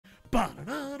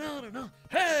Ba-da-da-da-da-da.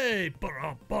 Hey,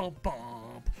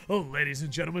 ba-da-bum-bum. Ladies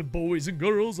and gentlemen, boys and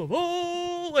girls of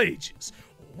all ages,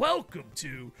 welcome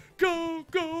to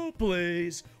Koco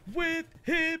Plays with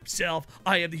himself.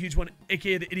 I am the huge one,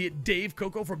 aka the idiot Dave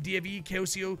Koco from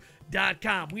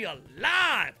DFEKOCO.com. We are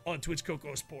live on Twitch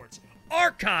Koco Sports,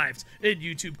 archives in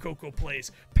YouTube Koco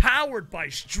Plays, powered by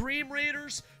Stream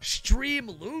Raiders,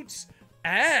 Stream Loots,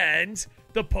 and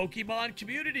the Pokemon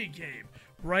community game.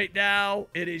 Right now,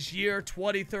 it is year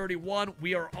 2031.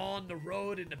 We are on the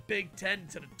road in the Big Ten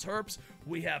to the Terps.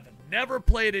 We have never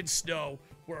played in snow.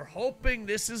 We're hoping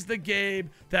this is the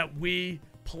game that we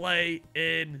play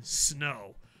in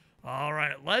snow. All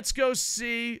right, let's go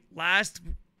see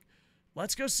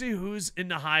who's in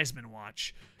the Heisman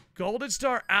watch. Golden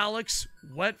Star Alex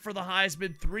went for the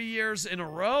Heisman 3 years in a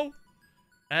row,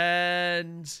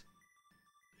 and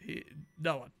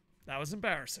no one. That was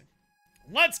embarrassing.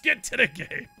 Let's get to the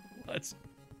game.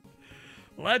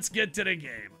 Let's get to the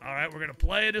game. All right, we're going to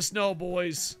play in the snow,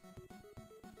 boys.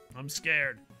 I'm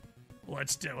scared.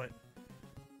 Let's do it.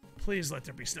 Please let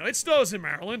there be snow. It snows in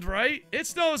Maryland, right? It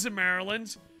snows in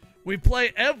Maryland. We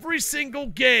play every single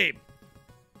game.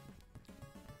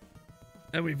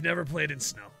 And we've never played in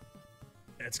snow.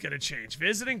 It's going to change.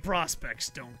 Visiting prospects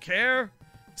don't care.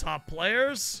 Top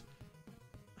players.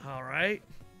 All right.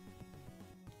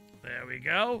 There we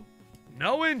go.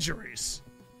 No injuries.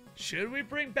 Should we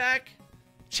bring back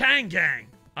Changang?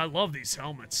 I love these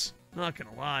helmets. Not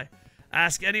gonna lie.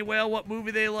 Ask any whale what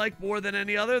movie they like more than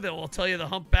any other. They will tell you the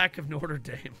Humpback of Notre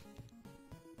Dame.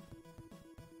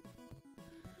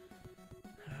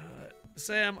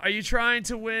 Sam, are you trying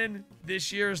to win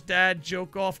this year's dad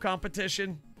joke-off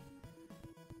competition?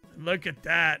 Look at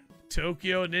that.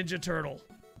 Tokyo Ninja Turtle.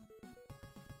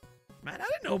 Man, I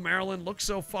didn't know Maryland looked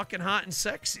so fucking hot and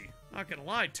sexy. Not gonna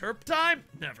lie, Terp time?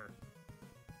 Never.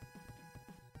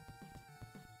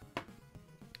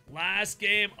 Last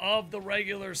game of the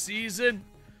regular season.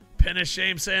 Pin a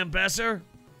shame, Sam Besser.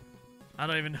 I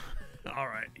don't even know. All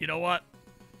right, you know what?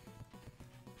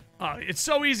 It's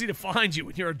so easy to find you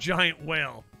when you're a giant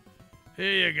whale.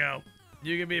 Here you go.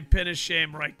 You can be a pin of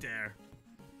shame right there.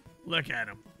 Look at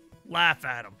him. Laugh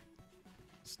at him.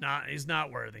 He's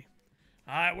not worthy.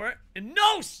 All right, we're in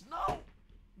no snow.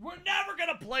 We're never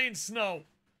going to play in snow.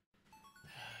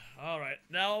 All right.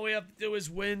 Now all we have to do is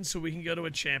win so we can go to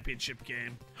a championship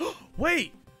game.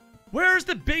 Wait. Where's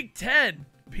the Big Ten?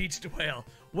 Beached Whale.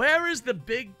 Where is the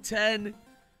Big Ten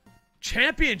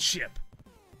championship?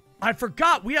 I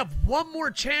forgot. We have one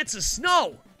more chance of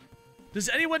snow. Does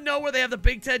anyone know where they have the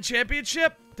Big Ten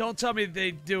championship? Don't tell me they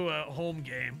do a home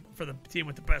game for the team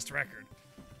with the best record.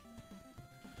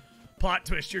 Plot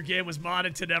twist. Your game was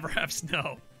modded to never have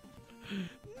snow.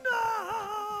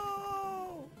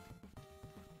 No!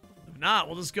 If not,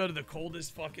 we'll just go to the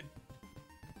coldest fucking...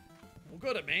 We'll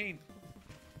go to Maine.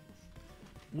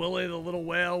 Willie the little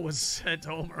whale was sent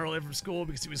home early from school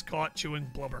because he was caught chewing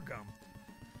blubber gum.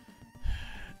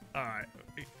 Alright.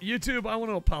 YouTube, I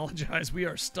want to apologize. We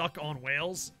are stuck on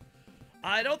whales.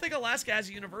 I don't think Alaska has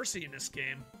a university in this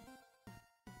game.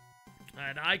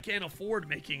 And I can't afford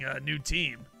making a new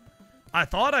team. I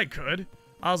thought I could.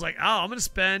 I was like, oh, I'm going to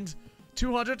spend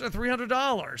 $200 to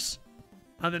 $300.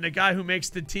 And then the guy who makes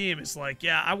the team is like,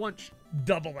 yeah, I want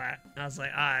double that. And I was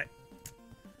like, all right.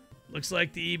 Looks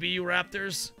like the EBU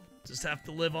Raptors just have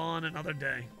to live on another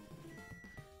day.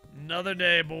 Another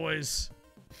day, boys.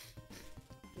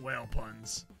 Whale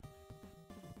puns.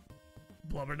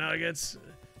 Blubber nuggets.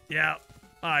 Yeah.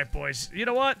 All right, boys. You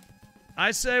know what?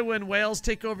 I say when whales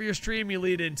take over your stream, you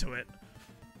lead into it.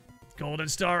 Golden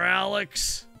Star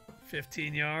Alex.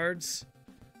 15 yards.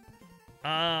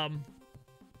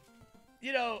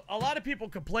 You know, a lot of people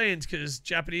complained because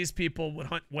Japanese people would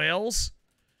hunt whales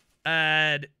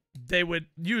and they would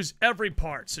use every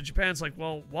part. So Japan's like,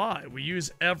 well, why? We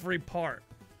use every part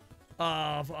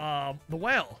of the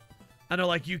whale. And they're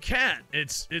like, you can't.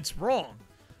 It's wrong.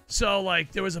 So,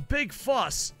 like, there was a big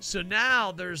fuss. So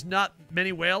now there's not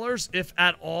many whalers, if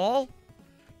at all.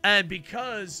 And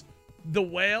because the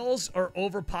whales are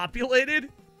overpopulated,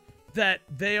 that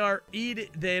they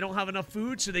don't have enough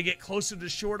food, so they get closer to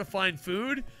shore to find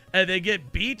food, and they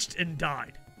get beached and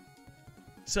died.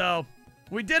 So,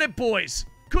 we did it, boys.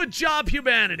 Good job,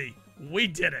 humanity. We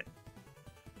did it.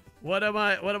 What am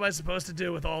I supposed to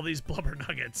do with all these blubber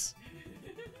nuggets?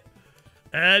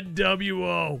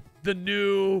 NWO, the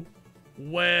new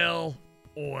whale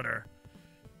order.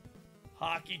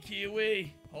 Hockey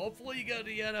Kiwi. Hopefully you go to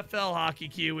the NFL, Hockey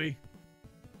Kiwi.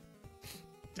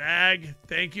 Dag,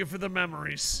 thank you for the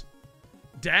memories.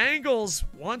 Dangles,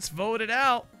 once voted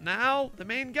out, now the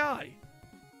main guy.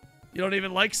 You don't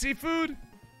even like seafood?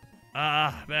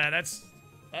 Man, that's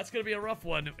gonna be a rough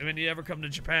one when you ever come to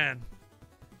Japan.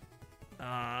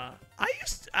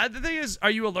 The thing is,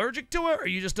 are you allergic to it or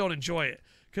you just don't enjoy it?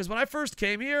 Because when I first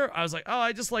came here, I was like, oh,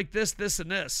 I just like this, this,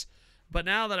 and this. But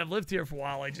now that I've lived here for a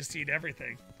while, I just eat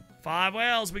everything. 5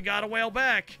 whales, we got a whale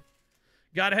back.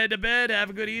 Gotta head to bed, have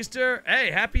a good Easter.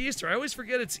 Hey, happy Easter. I always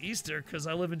forget it's Easter because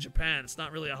I live in Japan. It's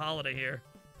not really a holiday here.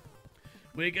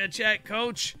 We can check,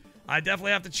 Coach. I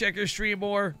definitely have to check your stream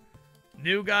more.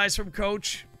 New guys from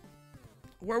Coach.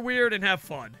 We're weird and have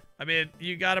fun. I mean,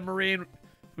 you got a Marine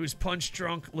who's punch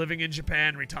drunk, living in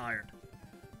Japan, retired.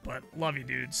 But love you,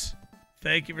 dudes.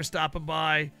 Thank you for stopping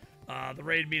by. The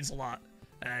raid means a lot.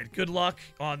 And good luck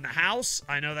on the house.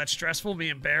 I know that's stressful. Me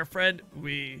and Bear Friend,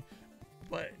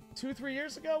 what, 2-3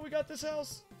 years ago we got this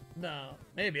house? No,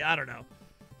 maybe, I don't know.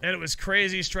 And it was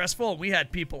crazy stressful, and we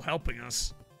had people helping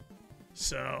us.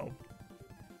 So,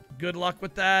 good luck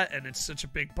with that, and it's such a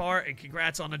big part, and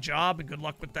congrats on the job, and good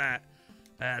luck with that.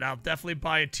 And I'll definitely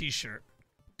buy a t-shirt.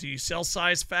 Do you sell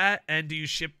size fat, and do you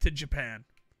ship to Japan?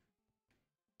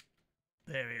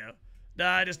 There we go.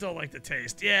 Nah, I just don't like the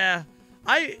taste. Yeah,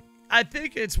 I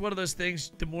think it's one of those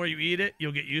things, the more you eat it,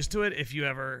 you'll get used to it if you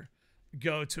ever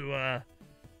go to,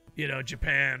 you know,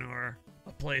 Japan or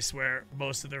a place where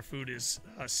most of their food is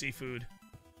seafood.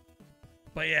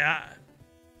 But yeah,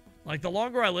 like the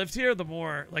longer I lived here, the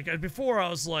more, like before I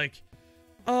was like,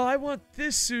 oh, I want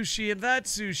this sushi and that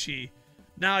sushi.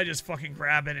 Now I just fucking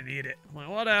grab it and eat it. I'm like,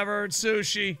 whatever, it's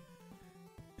sushi.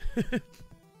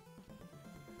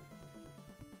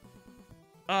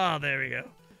 Oh, there we go.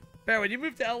 Bear, when you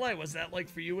moved to LA, was that like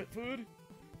for you with food?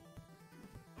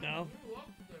 No?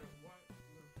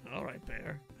 Alright,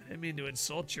 Bear. I didn't mean to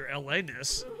insult your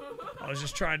LA-ness. I was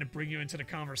just trying to bring you into the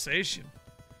conversation.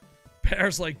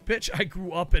 Bear's like, bitch, I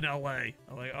grew up in LA.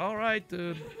 I'm like, alright,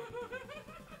 dude.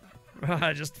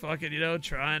 Just fucking, you know,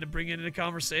 trying to bring you into the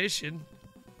conversation.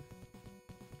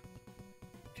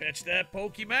 Catch that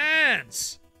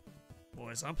Pokemans!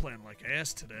 Boys, I'm playing like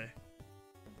ass today.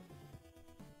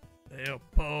 Hey,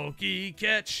 pokey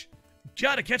catch.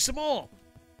 Gotta catch them all.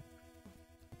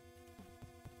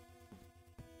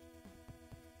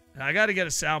 I gotta get a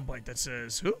soundbite that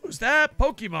says, who's that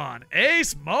Pokemon?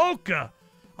 Ace Mocha.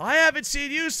 I haven't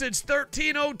seen you since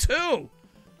 1302.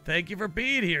 Thank you for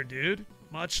being here, dude.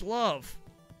 Much love.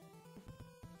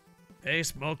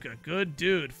 Ace Mocha, good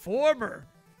dude. Former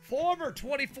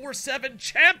 24/7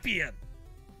 champion.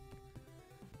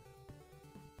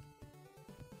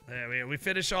 There we go. We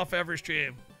finish off every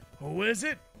stream. Who is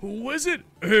it? Who is it?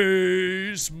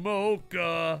 Ace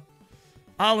Mocha.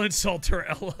 I'll insult her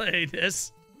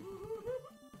LA-ness.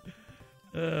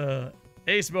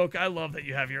 Ace Mocha, I love that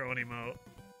you have your own emote.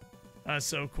 That's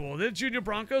so cool. Did Junior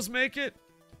Broncos make it?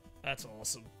 That's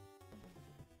awesome.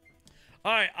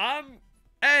 Alright,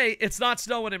 A, it's not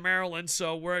snowing in Maryland,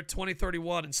 so we're at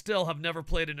 2031 and still have never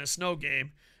played in a snow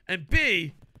game. And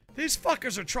B, these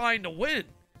fuckers are trying to win.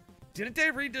 Didn't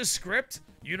they read the script?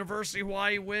 University of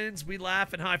Hawaii wins, we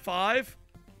laugh and high five.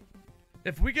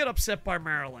 If we get upset by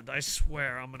Maryland, I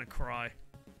swear I'm gonna cry.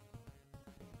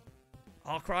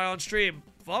 I'll cry on stream.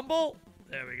 Fumble?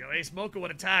 There we go. Ace Mocha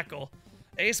with a tackle.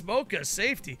 Ace Mocha,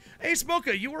 safety. Ace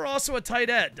Mocha, you were also a tight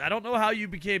end. I don't know how you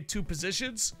became 2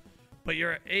 positions, but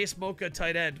your Ace Mocha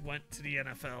tight end went to the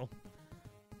NFL.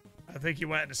 I think you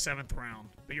went in the 7th round.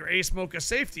 But your Ace Mocha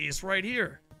safety is right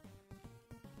here.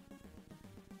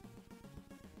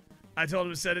 I told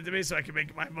him to send it to me so I can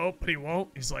make my emote, but he won't.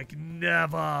 He's like,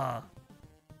 never.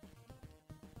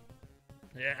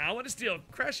 Yeah, I want to steal.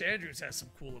 Crash Andrews has some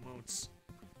cool emotes.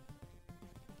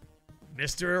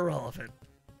 Mr. Irrelevant.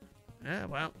 Yeah,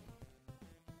 well.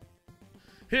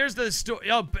 Here's the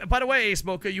story. Oh, by the way, Ace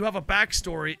Mocha, you have a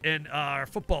backstory in our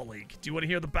football league. Do you want to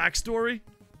hear the backstory?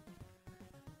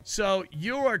 So,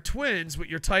 you are twins with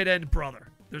your tight end brother.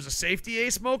 There's a safety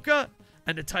Ace Mocha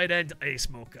and a tight end Ace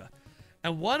Mocha.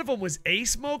 And one of them was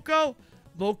Ace Mocha,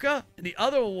 and the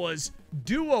other one was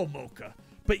Duo Mocha.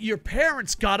 But your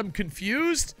parents got them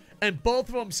confused, and both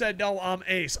of them said, no, I'm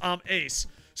Ace, I'm Ace.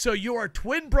 So you are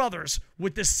twin brothers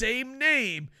with the same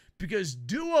name because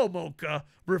Duo Mocha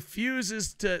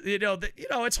refuses to, you know,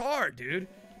 it's hard, dude.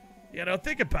 You know,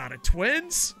 think about it.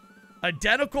 Twins?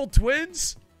 Identical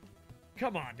twins?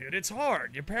 Come on, dude, it's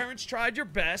hard. Your parents tried your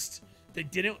best. They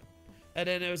didn't, and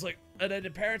then it was like, and then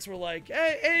the parents were like,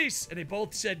 hey, Ace, and they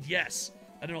both said yes.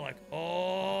 And they're like,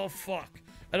 oh, fuck.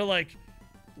 And they're like,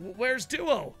 where's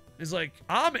Duo? He's like,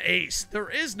 I'm Ace. There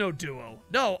is no Duo.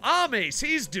 No, I'm Ace.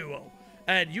 He's Duo.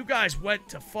 And you guys went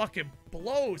to fucking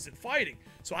blows and fighting.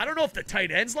 So I don't know if the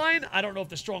tight end's lying. I don't know if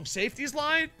the strong safety's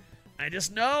lying. I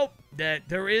just know that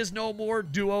there is no more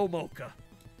Duo Mocha.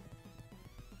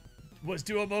 Was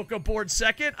Duo Mocha board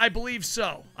second? I believe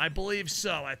so. I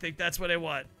think that's what I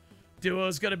want.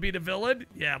 Duo's going to be the villain?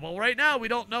 Yeah, well, right now, we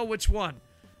don't know which one.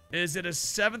 Is it a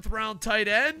 7th round tight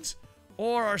end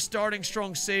or our starting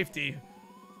strong safety?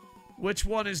 Which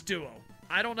one is Duo?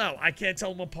 I don't know. I can't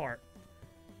tell them apart.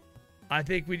 I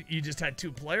think you just had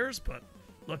 2 players, but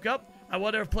look up. I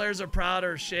wonder if players are proud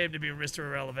or ashamed to be Mr.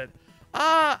 Irrelevant.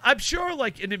 I'm sure,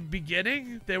 like, in the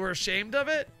beginning, they were ashamed of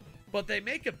it. But they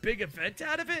make a big event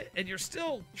out of it, and you're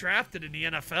still drafted in the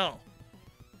NFL.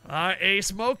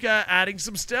 Ace Mocha adding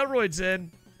some steroids in.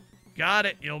 Got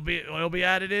it. You'll be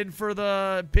added in for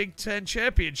the Big Ten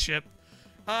Championship.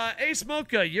 Ace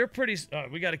Mocha, you're pretty...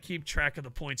 we got to keep track of the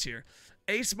points here.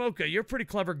 Ace Mocha, you're a pretty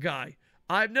clever guy.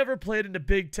 I've never played in the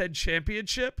Big Ten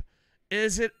Championship.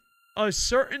 Is it a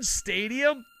certain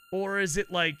stadium, or is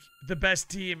it, like, the best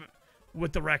team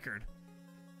with the record?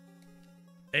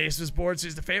 Ace was bored, so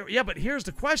he's the favorite. Yeah, but here's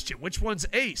the question. Which one's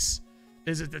Ace?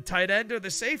 Is it the tight end or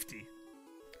the safety?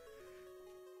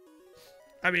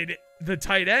 I mean, the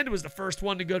tight end was the first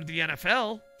one to go to the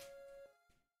NFL.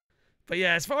 But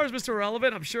yeah, as far as Mr.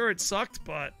 Irrelevant, I'm sure it sucked,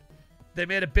 but they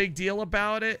made a big deal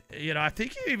about it. You know, I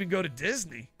think you even go to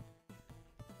Disney.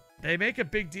 They make a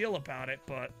big deal about it,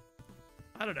 but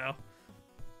I don't know.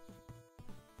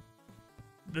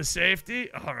 The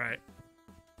safety? All right.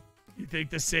 You think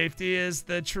the safety is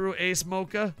the true Ace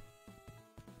Mocha?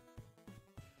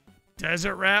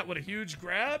 Desert Rat with a huge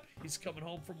grab. He's coming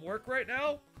home from work right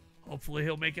now. Hopefully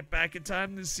he'll make it back in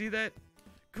time to see that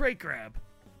great grab.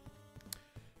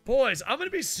 Boys, I'm going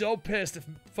to be so pissed if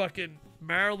fucking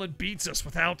Maryland beats us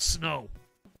without snow.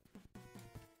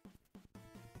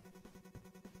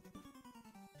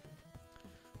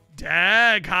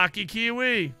 Dag, Hockey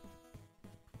Kiwi.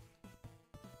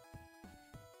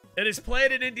 It is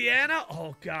played in Indiana?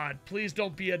 Oh, God. Please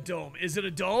don't be a dome. Is it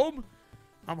a dome?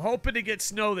 I'm hoping to get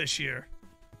snow this year.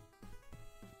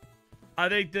 I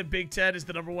think the Big Ten is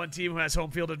the #1 team who has home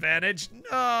field advantage.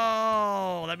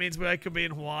 No! That means I could be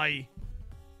in Hawaii.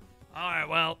 All right,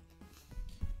 well.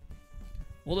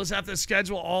 We'll just have to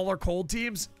schedule all our cold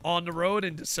teams on the road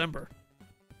in December.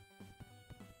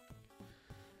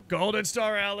 Golden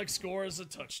Star Alex scores a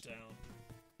touchdown.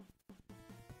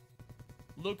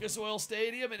 Lucas Oil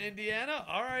Stadium in Indiana.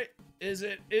 All right.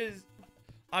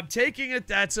 I'm taking it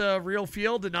that's a real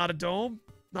field and not a dome.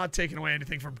 Not taking away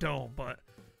anything from dome, but,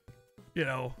 you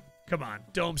know, come on.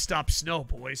 Dome stops snow,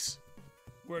 boys.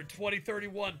 We're in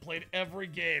 2031, played every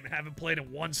game and haven't played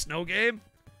in one snow game.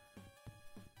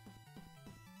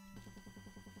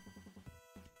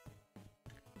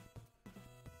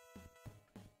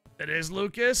 It is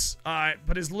Lucas. All right,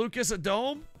 but is Lucas a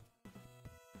dome?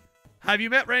 Have you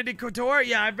met Randy Couture?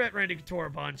 Yeah, I've met Randy Couture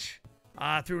a bunch.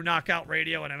 Through Knockout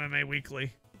Radio and MMA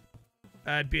Weekly.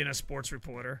 Being a sports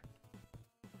reporter.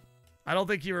 I don't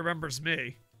think he remembers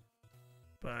me.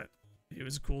 But he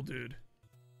was a cool dude.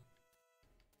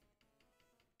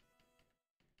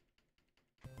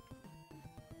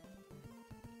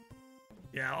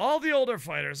 Yeah, all the older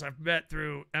fighters I've met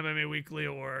through MMA Weekly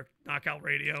or Knockout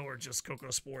Radio or just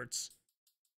Koco Sports.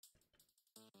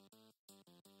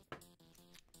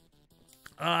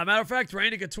 Matter of fact,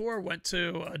 Randy Couture went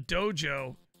to a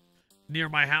dojo near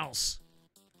my house.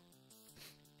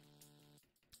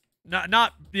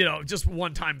 Not, you know, just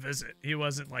one-time visit. He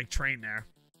wasn't, like, trained there.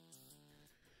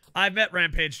 I've met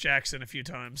Rampage Jackson a few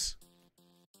times.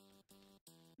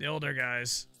 The older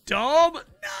guys. Dome?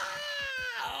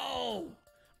 No!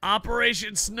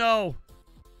 Operation Snow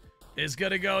is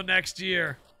going to go next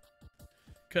year.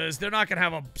 Because they're not going to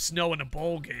have a snow in a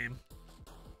bowl game.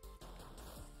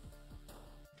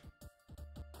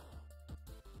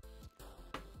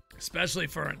 Especially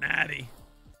for a natty.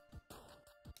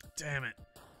 Damn it.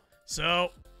 So,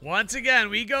 once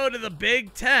again, we go to the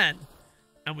Big Ten,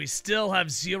 and we still have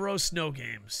 0 snow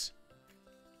games.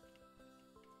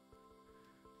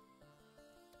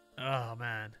 Oh,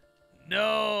 man.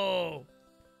 No!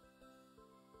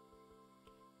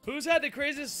 Who's had the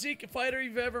craziest Zeke fighter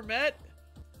you've ever met?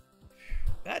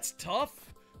 That's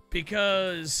tough,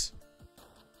 because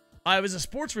I was a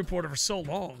sports reporter for so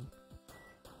long.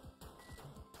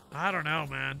 I don't know,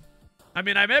 man. I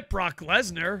mean, I met Brock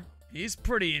Lesnar. He's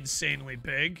pretty insanely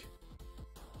big.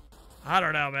 I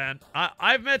don't know, man.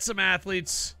 I've met some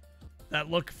athletes that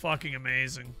look fucking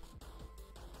amazing.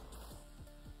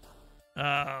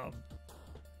 I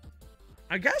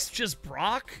guess just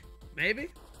Brock, maybe.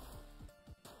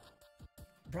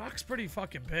 Brock's pretty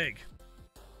fucking big.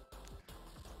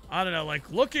 I don't know,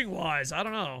 like, looking-wise, I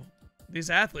don't know. These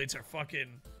athletes are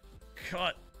fucking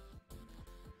cut.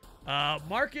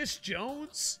 Marcus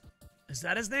Jones? Is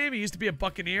that his name? He used to be a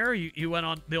Buccaneer. He went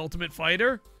on The Ultimate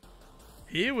Fighter.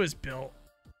 He was built.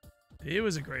 He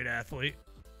was a great athlete.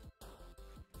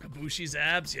 Ibushi's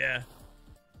abs, yeah.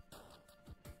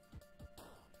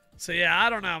 So yeah, I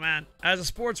don't know, man. As a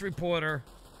sports reporter,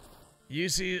 you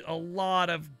see a lot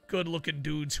of good-looking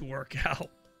dudes who work out.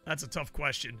 That's a tough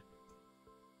question.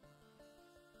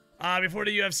 Before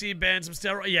the UFC banned some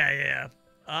steroids. Yeah.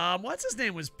 What's his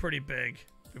name was pretty big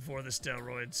before the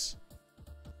steroids.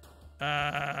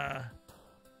 The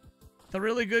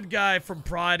really good guy from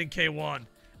Pride and K1.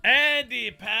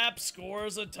 Andy Pap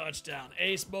scores a touchdown.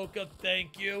 Ace Mocha,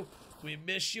 thank you. We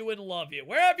miss you and love you.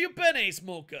 Where have you been, Ace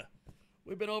Mocha?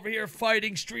 We've been over here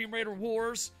fighting Stream Raider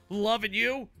wars. Loving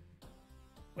you.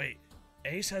 Wait,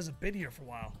 Ace hasn't been here for a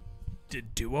while.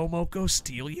 Did Duo Moco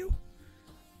steal you?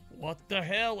 What the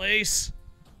hell, Ace?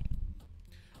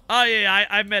 Oh, yeah,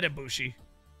 I met Ibushi.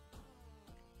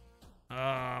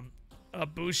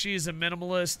 Ibushi is a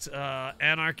minimalist,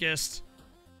 anarchist,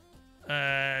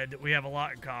 and we have a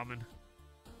lot in common.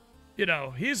 You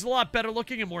know, he's a lot better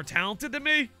looking and more talented than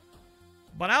me,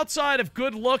 but outside of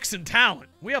good looks and talent,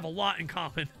 we have a lot in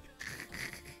common.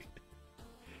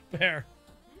 Fair.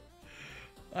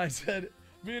 I said,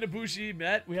 me and Ibushi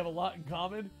met, we have a lot in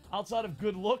common. Outside of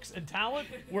good looks and talent,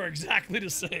 we're exactly the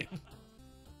same.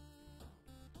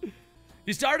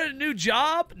 You started a new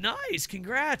job? Nice,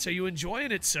 congrats. Are you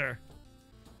enjoying it, sir?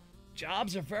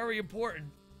 Jobs are very important.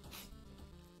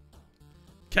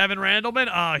 Kevin Randleman?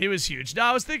 Oh, he was huge. No,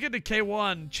 I was thinking the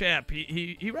K1 champ.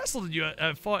 He wrestled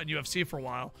in fought in UFC for a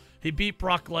while. He beat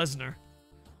Brock Lesnar.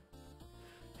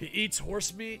 He eats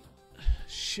horse meat.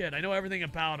 Shit, I know everything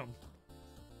about him.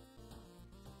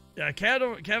 Yeah,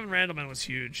 Kevin Randleman was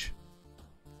huge.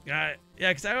 Yeah,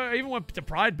 because I even went to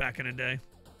Pride back in the day.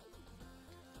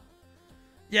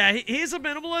 Yeah, he's a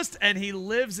minimalist, and he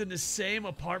lives in the same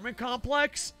apartment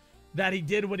complex that he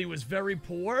did when he was very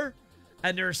poor.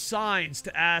 And there are signs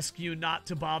to ask you not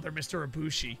to bother Mr.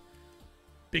 Ibushi.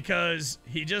 Because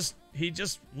he just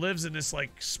lives in this,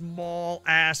 like,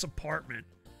 small-ass apartment.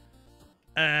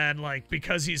 And, like,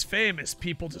 because he's famous,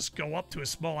 people just go up to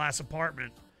his small-ass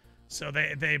apartment. So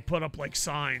they put up, like,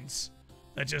 signs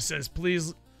that just says,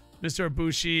 please, Mr.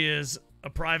 Ibushi is a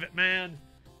private man,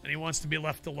 and he wants to be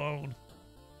left alone.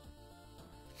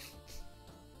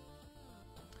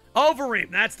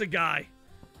 Overeem, that's the guy.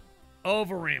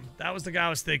 Overeem. That was the guy I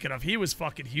was thinking of. He was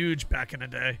fucking huge back in the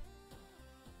day.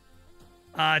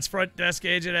 It's front desk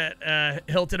agent at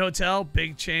Hilton Hotel.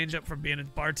 Big change up from being a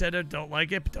bartender. Don't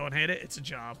like it, but don't hate it. It's a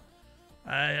job.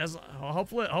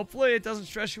 Hopefully it doesn't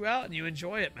stress you out and you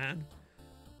enjoy it, man.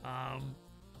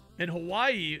 In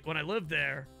Hawaii, when I lived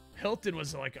there, Hilton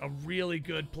was like a really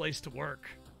good place to work.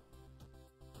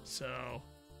 So,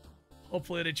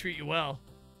 hopefully they treat you well.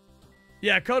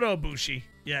 Yeah, Koto Ibushi.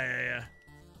 Yeah.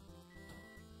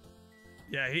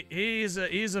 Yeah, he's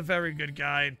a very good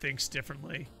guy and thinks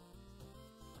differently.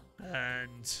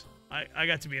 And I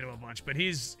got to meet him a bunch, but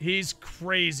he's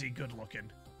crazy good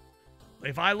looking.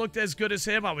 If I looked as good as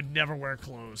him, I would never wear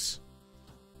clothes.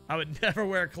 I would never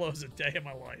wear clothes a day in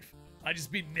my life. I'd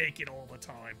just be naked all the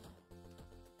time.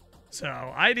 So,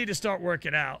 I need to start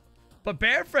working out. But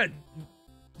Bear Friend,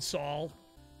 Saul,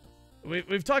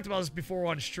 we've talked about this before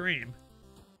on stream,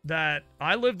 that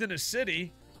I lived in a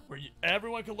city where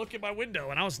everyone could look in my window,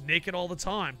 and I was naked all the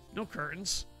time. No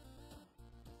curtains.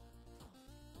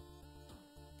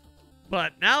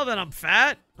 But now that I'm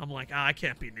fat, I'm like, I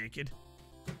can't be naked.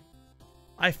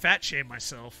 I fat shame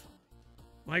myself.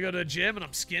 When I go to the gym and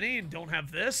I'm skinny and don't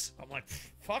have this, I'm like,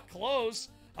 fuck clothes.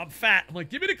 I'm fat. I'm like,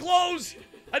 give me the clothes.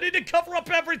 I need to cover up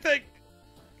everything.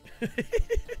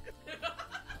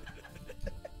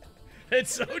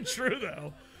 It's so true,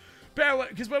 though. Bear,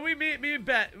 because when me and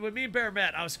Bear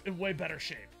met, I was in way better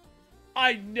shape.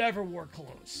 I never wore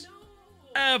clothes.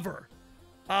 No. Ever.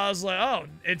 I was like, oh,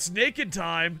 it's naked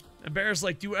time. And Bear's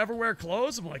like, do you ever wear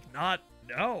clothes? I'm like,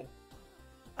 no.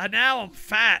 And now I'm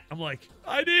fat. I'm like,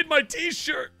 I need my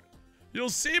t-shirt. You'll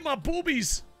see my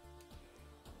boobies.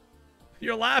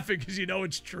 You're laughing because you know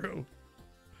it's true.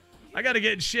 I got to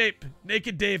get in shape.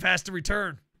 Naked Dave has to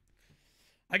return.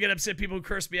 I get upset people who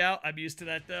curse me out. I'm used to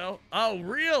that, though. Oh,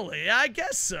 really? I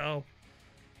guess so.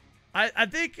 I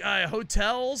think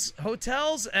hotels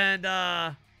and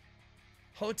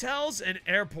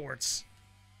airports.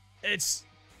 It's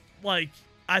like,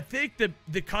 I think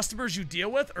the customers you deal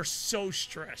with are so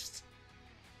stressed.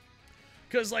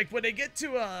 Because, like, when they get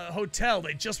to a hotel,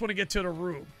 they just want to get to the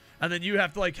room. And then you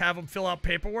have to, like, have them fill out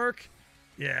paperwork.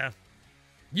 Yeah.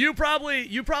 You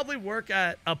probably work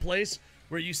at a place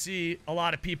where you see a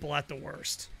lot of people at the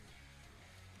worst.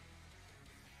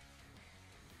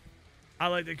 I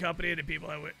like the company and the people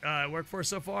I work for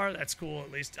so far. That's cool,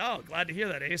 at least. Oh, glad to hear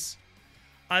that, Ace.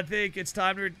 I think it's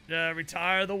time to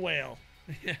retire the whale.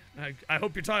 I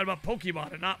hope you're talking about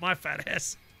Pokemon and not my fat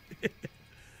ass.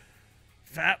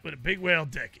 Fat with a big whale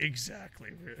dick.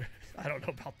 Exactly. I don't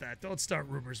know about that. Don't start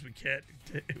rumors we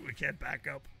can't back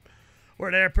up. We're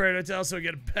at Airport Hotel, so we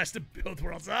get a best of both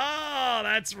worlds. Oh,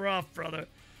 that's rough, brother.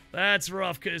 That's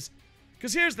rough, because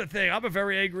here's the thing. I'm a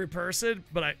very angry person,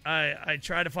 but I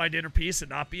try to find inner peace and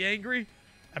not be angry.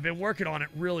 I've been working on it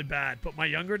really bad. But my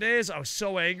younger days, I was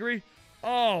so angry.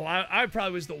 Oh, I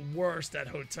probably was the worst at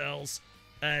hotels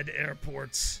and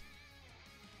airports.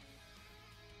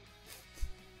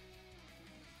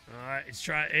 All right, let's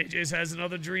try. AJ's has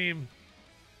another dream.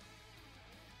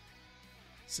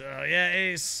 So, yeah,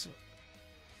 Ace.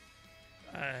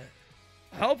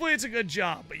 Hopefully it's a good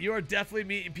job, but you are definitely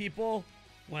meeting people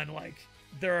when, like,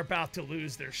 they're about to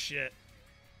lose their shit.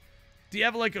 Do you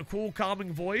have, like, a cool,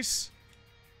 calming voice?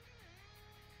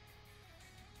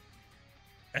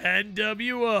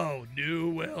 NWO, New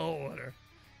Will Order.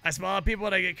 I smile at people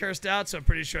when I get cursed out, so I'm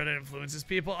pretty sure that influences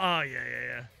people. Oh,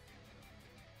 yeah.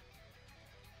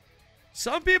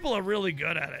 Some people are really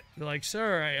good at it. They're like,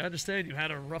 sir, I understand you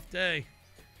had a rough day.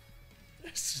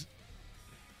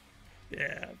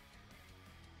 Yeah.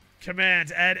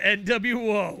 Commands, add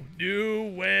NWO,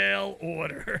 New Whale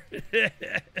Order.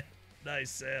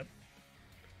 Nice, Sam.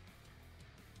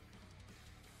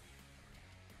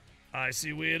 I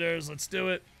see wieners. Let's do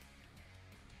it.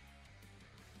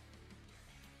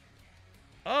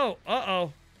 Oh,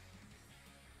 uh-oh.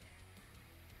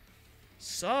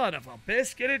 Son of a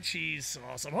biscuit and cheese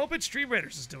sauce. I'm hoping Stream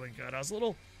Raiders is doing good. I was a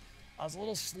little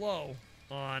slow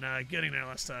on getting there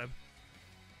last time.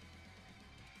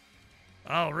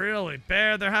 Oh, really?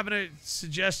 Bear, they're having a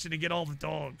suggestion to get all the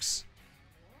dogs.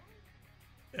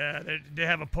 Yeah, they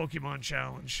have a Pokemon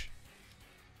challenge.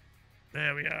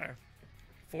 There we are.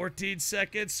 14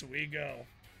 seconds, we go.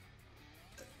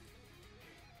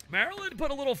 Maryland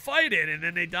put a little fight in, and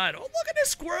then they died. Oh, look at this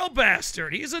squirrel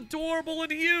bastard. He's adorable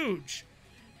and huge.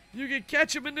 You can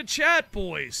catch him in the chat,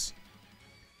 boys.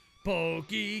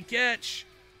 Pokey catch.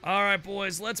 All right,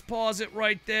 boys, let's pause it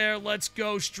right there. Let's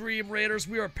go, Stream Raiders.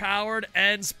 We are powered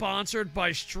and sponsored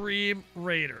by Stream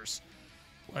Raiders.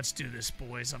 Let's do this,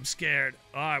 boys. I'm scared.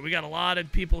 All right, we got a lot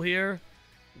of people here.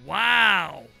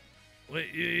 Wow.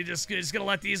 You just gonna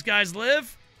let these guys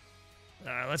live?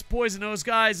 All right, let's poison those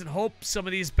guys and hope some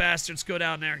of these bastards go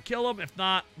down there and kill them. If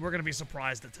not, we're gonna be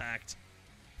surprise attacked.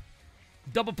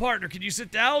 Double partner, can you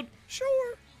sit down?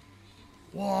 Sure.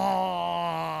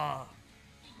 Whoa.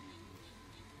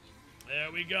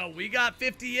 There we go. We got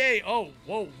 58. Oh,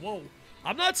 whoa.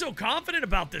 I'm not so confident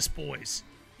about this, boys.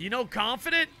 You know,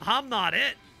 confident? I'm not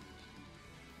it.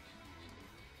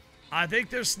 I think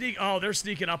they're they're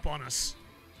sneaking up on us.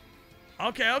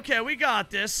 Okay, we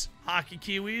got this. Hockey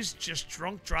Kiwis, just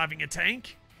drunk driving a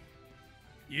tank.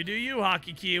 You do you,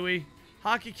 Hockey Kiwi.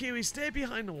 Hockey Kiwi, stay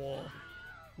behind the wall.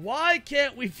 Why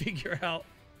can't we figure out...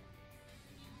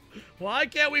 Why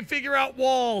can't we figure out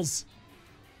walls?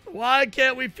 Why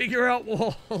can't we figure out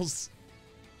walls?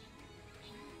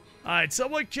 Alright,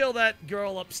 someone kill that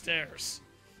girl upstairs.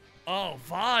 Oh,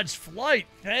 Vaj Flight,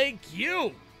 thank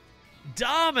you.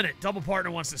 Dominant. Double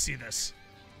partner wants to see this.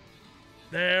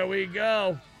 There we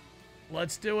go.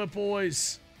 Let's do it,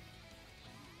 boys.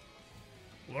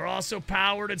 We're also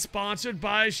powered and sponsored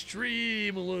by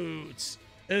Streamloots.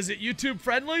 Is it YouTube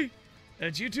friendly? If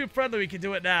it's YouTube friendly, we can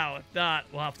do it now. If not,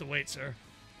 we'll have to wait, sir.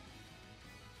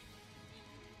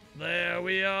 There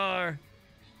we are.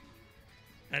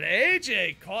 And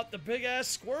AJ caught the big-ass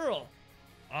squirrel.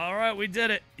 All right, we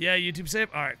did it. Yeah, YouTube save.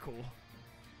 All right, cool.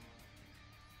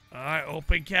 All right,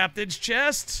 open captain's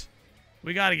chest.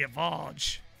 We got to get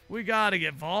Vaj. We got to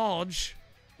get Vaj.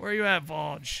 Where you at,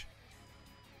 Vaj?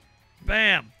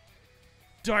 Bam.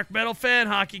 Dark Metal fan,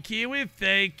 Hockey Kiwi,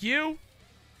 thank you.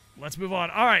 Let's move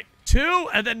on. All right, 2,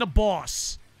 and then the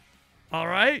boss. All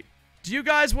right. Do you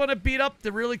guys want to beat up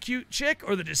the really cute chick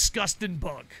or the disgusting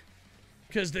bug?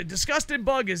 Because the disgusting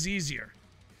bug is easier.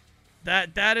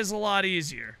 That is a lot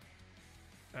easier.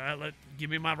 All right,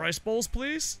 give me my rice bowls,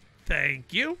 please.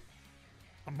 Thank you.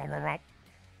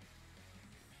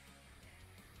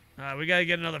 We gotta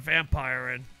get another vampire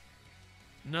in.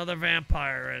 Another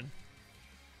vampire in.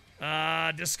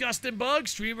 Disgusting bug.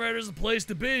 Stream Raider's the place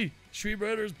to be. Stream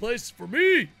Raider's the place for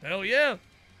me. Hell yeah.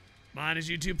 Mine is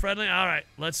YouTube friendly. All right,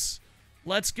 let's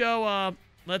go.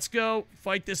 Let's go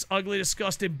fight this ugly,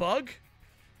 disgusting bug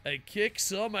and kick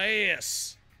some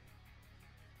ass.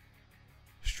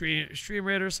 Stream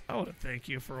Raiders, I want to thank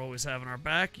you for always having our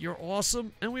back. You're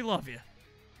awesome, and we love you.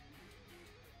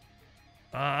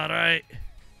 All right.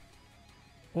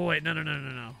 Oh, wait, no.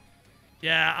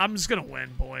 Yeah, I'm just going to win,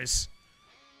 boys.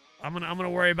 I'm gonna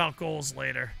worry about goals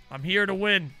later. I'm here to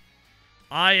win.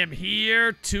 I am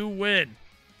here to win.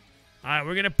 All right,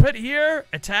 we're gonna put here,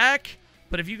 attack.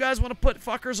 But if you guys want to put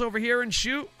fuckers over here and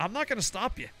shoot, I'm not gonna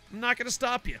stop you. I'm not gonna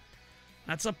stop you.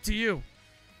 That's up to you.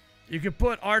 You can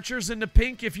put archers into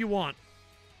pink if you want.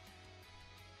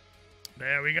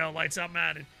 There we go. Lights out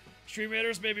Madden. Stream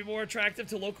Raiders may be more attractive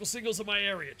to local singles in my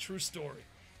area. True story.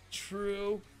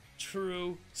 True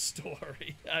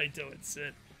story. How you doing,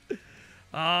 Sid?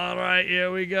 All right,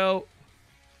 here we go.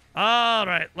 All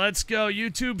right, let's go.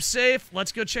 YouTube safe.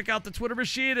 Let's go check out the Twitter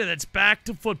machine, and it's back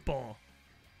to football.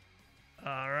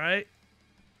 All right.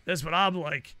 That's what I'm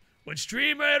like. When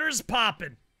Stream Raiders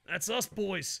popping. That's us,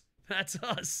 boys. That's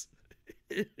us.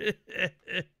 You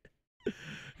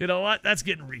know what? That's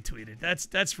getting retweeted. That's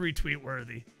retweet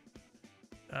worthy.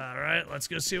 All right, let's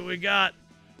go see what we got.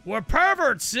 We're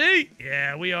perverts, see?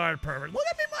 Yeah, we are perverts. Look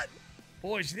at me,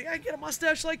 boys, you think I can get a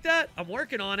mustache like that? I'm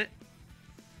working on it.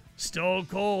 Stone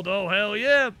Cold, oh, hell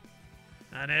yeah.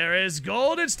 And there is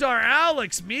Golden Star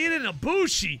Alex meeting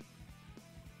Ibushi.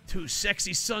 Two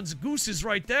sexy sons of gooses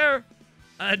right there.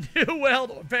 A new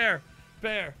well, Bear.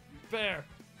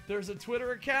 There's a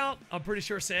Twitter account. I'm pretty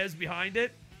sure Sam's behind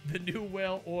it. The New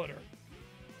Whale Order.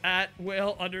 At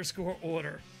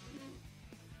whale_order.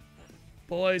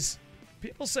 Boys,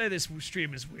 people say this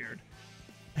stream is weird.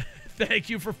 Thank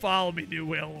you for following me, New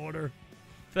Whale Order.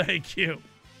 Thank you.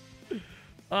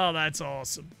 Oh, that's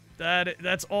awesome.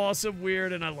 That's awesome,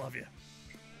 weird, and I love you.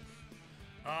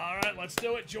 All right, let's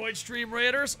do it. Join Stream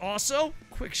Raiders. Also,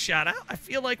 quick shout out. I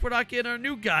feel like we're not getting our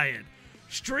new guy in.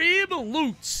 Stream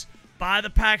Loots. Buy the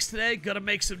packs today. Gonna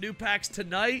make some new packs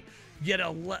tonight. We get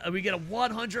a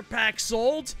 100 pack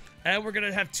sold, and we're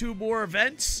gonna have 2 more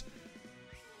events.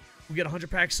 We get 100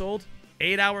 packs sold.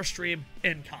 8-hour stream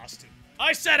in costume.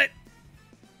 I said it.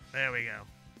 There we go.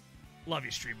 Love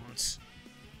you, Stream Loots.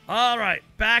 All right,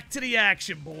 back to the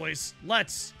action, boys.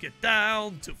 Let's get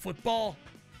down to football.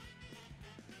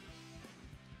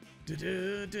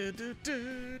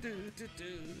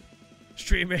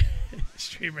 Stream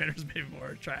Raiders may be more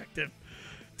attractive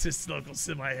to local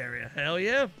semi area. Hell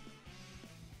yeah.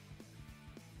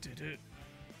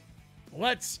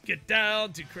 Let's get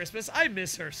down to Christmas. I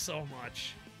miss her so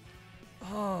much.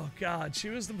 Oh, God. She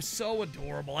was so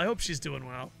adorable. I hope she's doing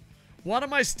well. One of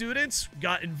my students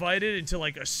got invited into,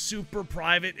 like, a super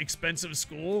private, expensive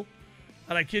school.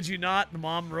 And I kid you not, the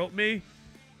mom wrote me.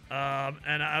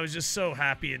 And I was just so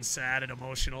happy and sad and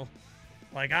emotional.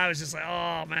 Like, I was just like,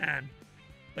 oh, man.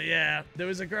 But, yeah, there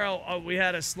was a girl. We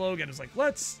had a slogan. It was like,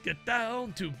 let's get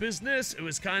down to business. It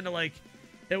was kind of like,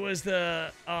 it was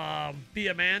the Be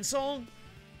a Man song.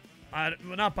 I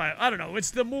don't know.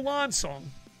 It's the Mulan song.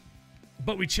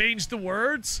 But we changed the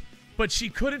words. But she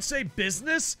couldn't say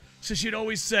business. So she'd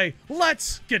always say,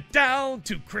 let's get down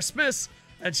to Christmas.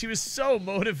 And she was so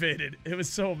motivated. It was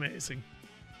so amazing.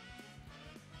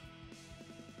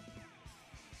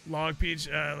 Long Beach,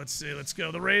 let's see, let's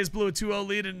go. The Rays blew a 2-0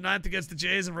 lead in the 9th against the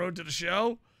Jays and rode to the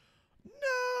show.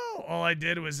 No! All I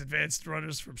did was advance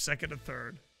runners from 2nd to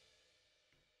 3rd.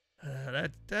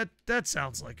 That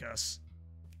sounds like us.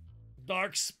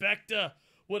 Dark Spectre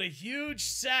with a huge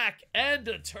sack and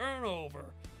a turnover.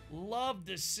 Love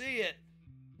to see it.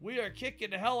 We are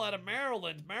kicking the hell out of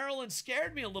Maryland. Maryland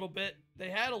scared me a little bit. They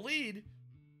had a lead,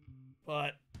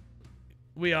 but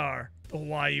we are the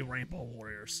Hawaii Rainbow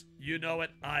Warriors. You know it.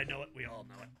 I know it. We all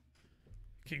know it.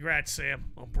 Congrats,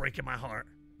 Sam, on breaking my heart.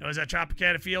 Now, is that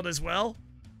Tropicana Field as well?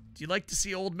 Do you like to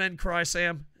see old men cry,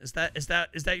 Sam? Is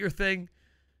that your thing?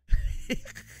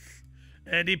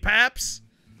 Andy Paps?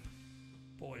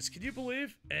 Boys, can you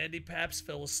believe Andy Paps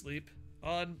fell asleep?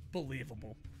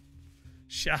 Unbelievable.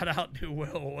 Shout out New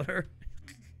World Order.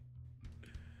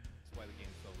 That's why the game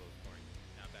is so low scoring.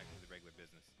 Now back to the regular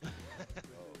business.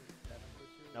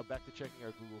 Now back to checking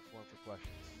our Google form for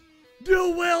questions.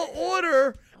 New World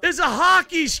Order is a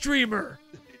hockey streamer.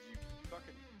 Did you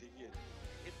fucking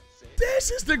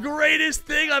This is the greatest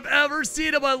thing I've ever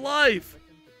seen in my life.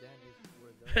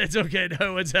 It's okay,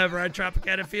 no one's ever at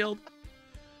Tropicana Field.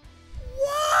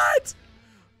 What?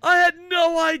 I had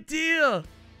no idea.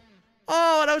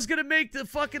 Oh, and I was going to make the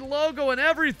fucking logo and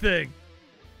everything.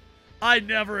 I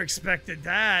never expected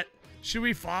that. Should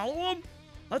we follow him?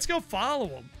 Let's go follow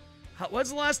him. When's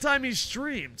the last time he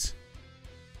streamed?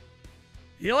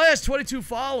 He only has 22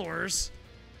 followers.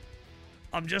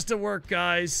 I'm just at work,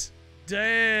 guys.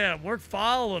 Damn, we're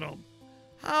following him.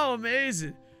 How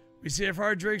amazing. We serve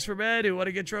hard drinks for men who want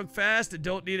to get drunk fast and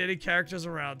don't need any characters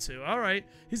around to. All right.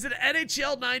 He's an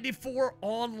NHL 94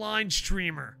 online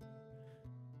streamer.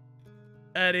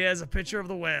 And he has a picture of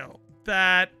the whale.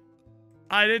 That,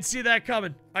 I didn't see that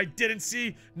coming. I didn't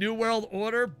see New World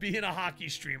Order being a hockey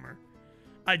streamer.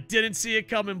 I didn't see it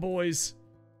coming, boys.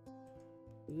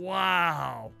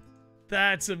 Wow.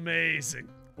 That's amazing.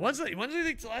 When do you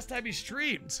think the last time he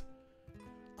streamed?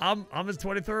 I'm his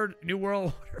 23rd New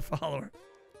World Order follower.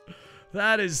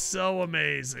 That is so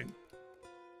amazing.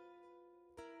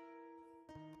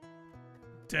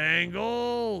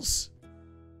 Dangles.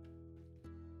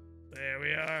 There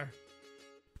we are.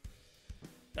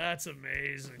 That's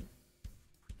amazing.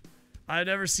 I've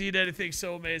never seen anything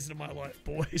so amazing in my life,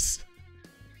 boys.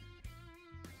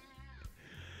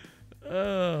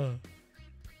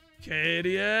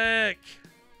 Kadiak.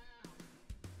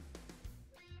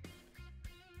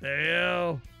 There you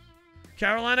go.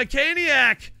 Carolina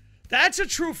Kaniak. That's a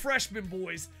true freshman,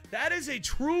 boys. That is a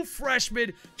true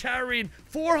freshman carrying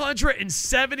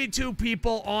 472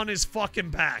 people on his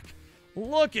fucking back.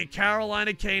 Look at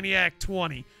Carolina Kaniak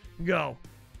 20. Go.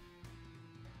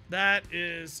 That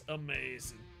is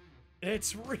amazing.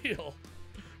 It's real.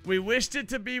 We wished it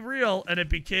to be real, and it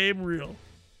became real.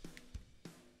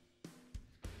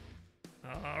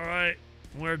 All right.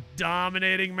 We're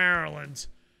dominating Maryland.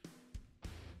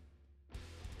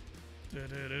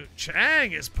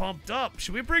 Chang is pumped up.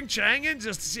 Should we bring Chang in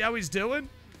just to see how he's doing?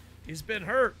 He's been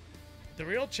hurt. The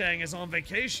real Chang is on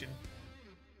vacation.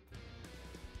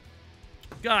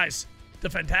 Guys, the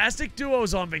Fantastic Duo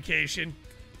is on vacation.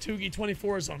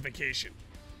 Toogie24 is on vacation.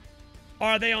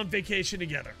 Are they on vacation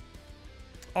together?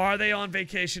 Are they on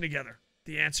vacation together?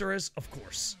 The answer is, of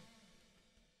course.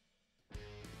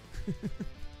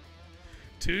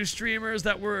 Two streamers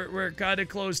that we're kind of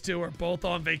close to are both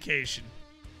on vacation.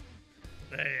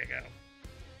 There you go.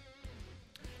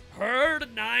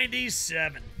 Herd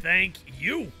 97. Thank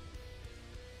you.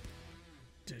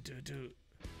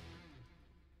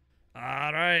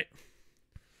 All right.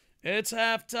 It's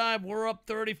halftime. We're up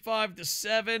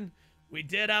 35-7. We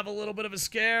did have a little bit of a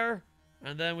scare.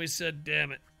 And then we said,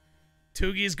 damn it.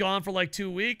 Toogie's gone for like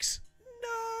 2 weeks.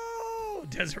 No.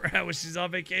 Deseret when she's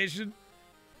on vacation.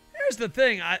 Here's the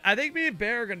thing. I think me and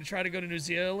Bear are going to try to go to New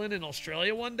Zealand and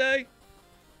Australia one day.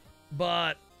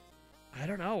 But, I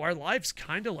don't know. Our life's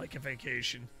kind of like a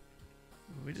vacation.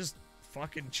 We just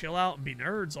fucking chill out and be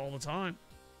nerds all the time.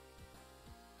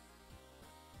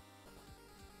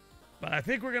 But I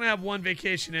think we're going to have one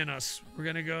vacation in us. We're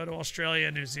going to go to Australia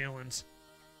and New Zealand.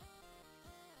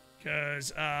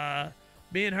 Because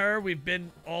me and her, we've been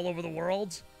all over the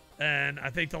world. And I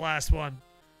think the last one.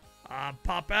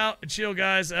 Pop out and chill,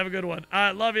 guys. Have a good one. All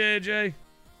right, love you, AJ.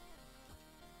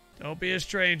 Don't be a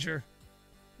stranger.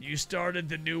 You started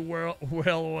the New World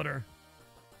Order.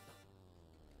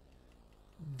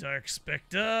 Dark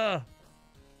Spectre.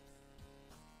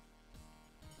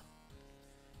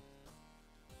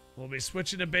 We'll be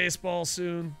switching to baseball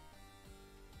soon.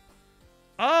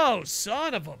 Oh,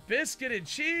 son of a biscuit and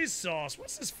cheese sauce.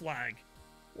 What's this flag?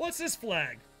 What's this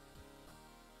flag?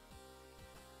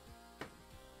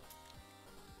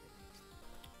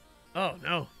 Oh,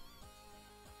 no.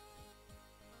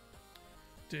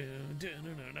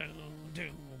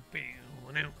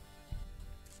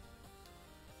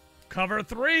 Cover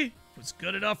 3 was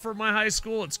good enough for my high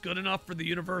school. It's good enough for the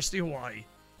University of Hawaii.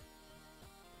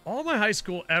 All my high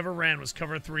school ever ran was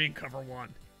cover 3 and cover 1.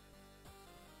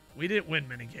 We didn't win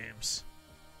many games.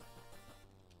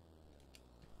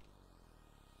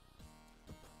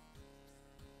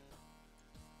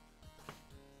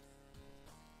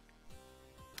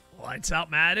 Lights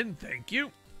out, Madden. Thank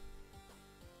you.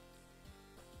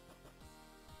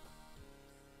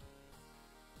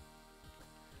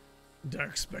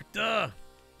 Dark Spectre.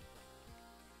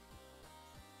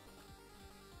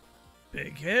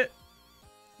 Big hit.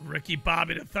 Ricky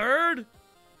Bobby III.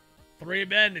 3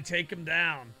 men to take him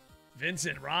down.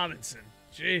 Vincent Robinson.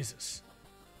 Jesus.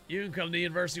 You can come to the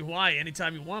University of Hawaii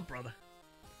anytime you want, brother.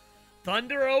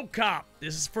 Thunder O Cop.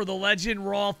 This is for the legend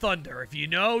Raw Thunder. If you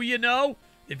know, you know.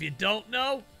 If you don't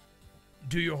know,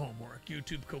 do your homework.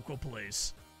 YouTube Koco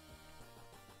Plays.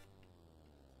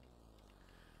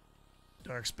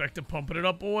 Dark Spectre pumping it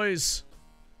up, boys.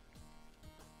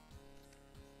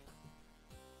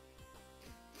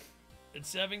 In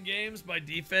 7 games, my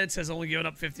defense has only given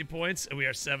up 50 points, and we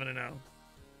are 7-0.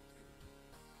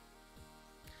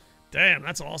 Damn,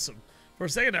 that's awesome. For a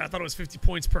second there, I thought it was 50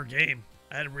 points per game.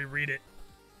 I had to reread it.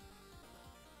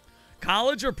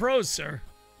 College or pros, sir?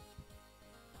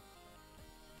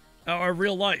 Or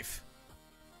real life?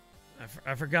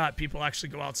 I forgot people actually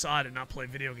go outside and not play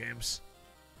video games.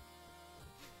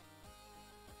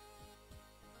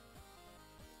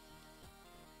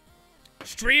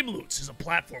 Streamloots is a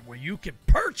platform where you can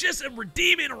purchase and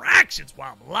redeem interactions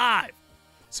while I'm live,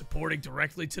 supporting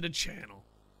directly to the channel.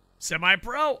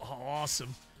 Semi-pro? Oh,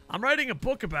 awesome. I'm writing a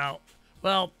book about,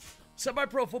 well,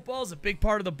 semi-pro football is a big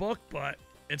part of the book, but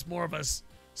it's more of a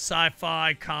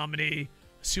sci-fi, comedy,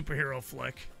 superhero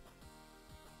flick.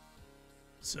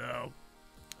 So,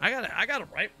 I gotta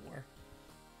write more.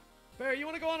 Barry, you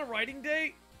want to go on a writing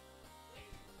date?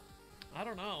 I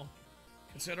don't know.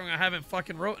 Considering I haven't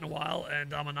fucking wrote in a while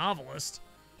and I'm a novelist.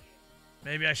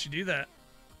 Maybe I should do that.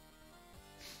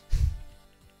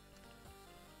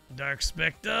 Dark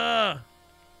Spectre.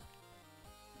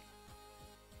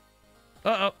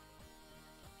 Uh-oh.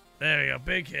 There we go.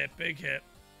 Big hit. Big hit.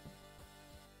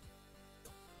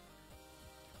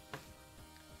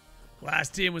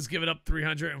 Last team was giving up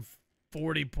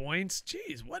 340 points.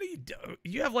 Jeez, what do you do?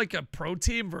 You have like a pro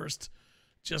team versus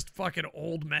just fucking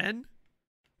old men?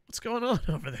 What's going on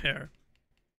over there?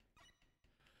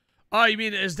 Oh, you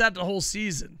mean, is that the whole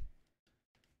season?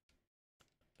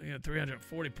 You got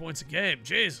 340 points a game.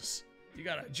 Jesus. You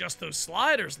gotta adjust those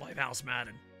sliders, Lighthouse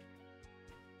Madden.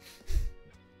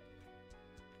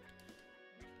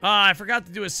 I forgot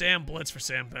to do a Sam Blitz for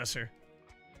Sam Besser.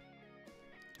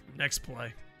 Next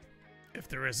play. If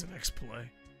there is a next play.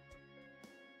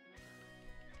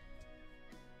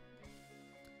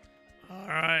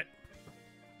 Alright.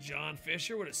 John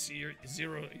Fisher with a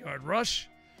 0-yard rush.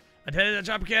 Attended at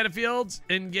Tropicana Fields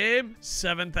in game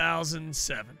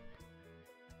 7,007.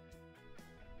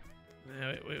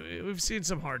 Yeah, we've seen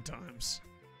some hard times.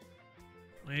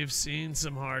 We've seen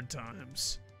some hard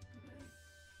times.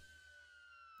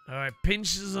 Alright, pinch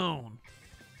zone.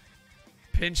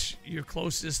 Pinch your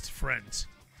closest friends.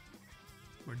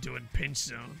 We're doing pinch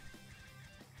zone.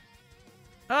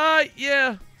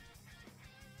 Yeah.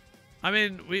 I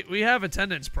mean, we have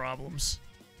attendance problems.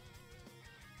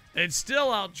 It still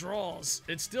outdraws.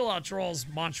 It still outdraws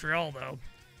Montreal, though.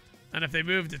 And if they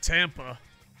move to Tampa.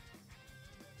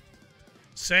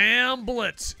 Sam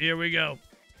Blitz. Here we go.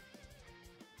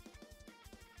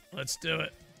 Let's do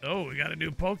it. Oh, we got a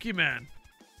new Pokemon.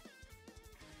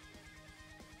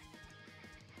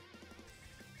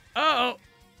 Uh-oh.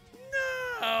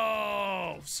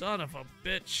 No! Son of a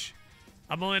bitch.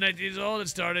 I'm only 19 years old and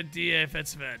started DA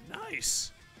defensive end.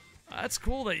 Nice. That's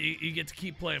cool that you get to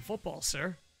keep playing football,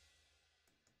 sir.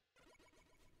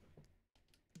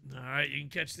 Alright, you can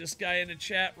catch this guy in the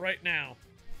chat right now.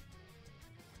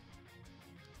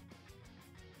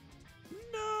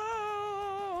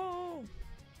 No!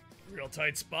 Real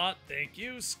tight spot. Thank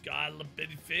you. Skylar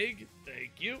Fig.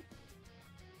 Thank you.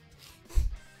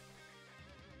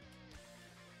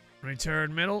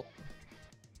 Return middle.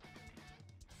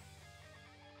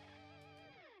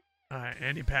 Alright,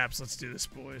 Andy Paps, let's do this,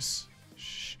 boys.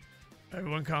 Shh.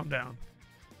 Everyone calm down.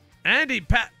 Andy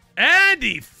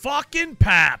fucking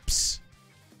Paps!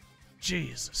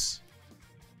 Jesus.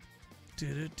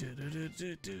 Here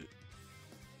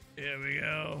we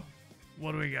go.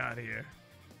 What do we got here?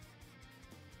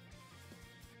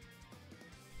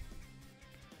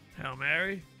 Hail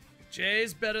Mary?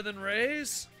 Jay's better than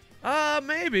Ray's?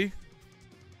 Maybe.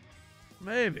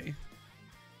 Maybe.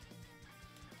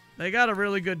 They got a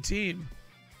really good team.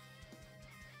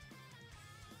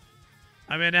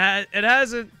 I mean, it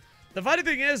hasn't... The funny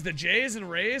thing is, the Jays and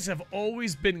Rays have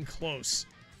always been close.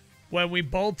 When we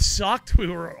both sucked, we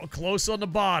were close on the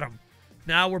bottom.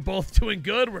 Now we're both doing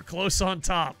good, we're close on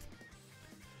top.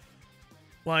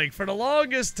 Like, for the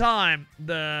longest time,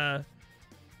 the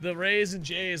Rays and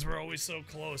Jays were always so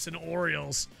close, and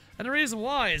Orioles. And the reason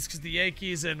why is because the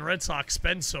Yankees and Red Sox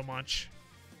spend so much.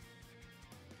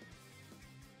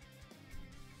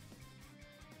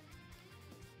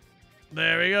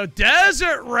 There we go.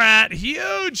 Desert Rat.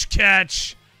 Huge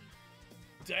catch.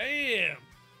 Damn.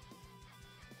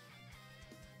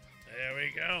 There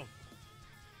we go.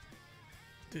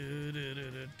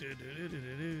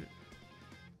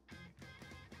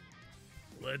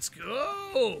 Let's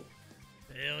go.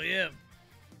 Hell yeah.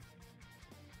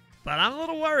 But I'm a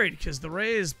little worried because the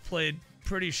Rays played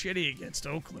pretty shitty against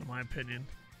Oakland, in my opinion.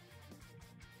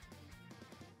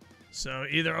 So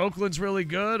either Oakland's really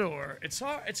good or it's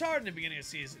hard in the beginning of the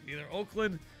season. Either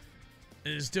Oakland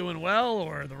is doing well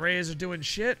or the Rays are doing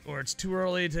shit or it's too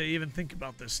early to even think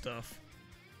about this stuff.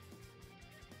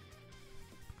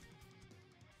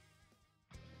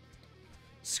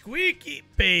 Squeaky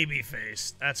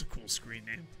Babyface. That's a cool screen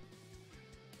name.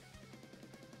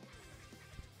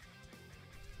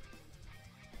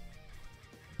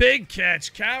 Big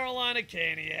catch, Carolina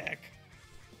Caniac.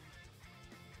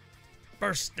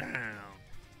 First down.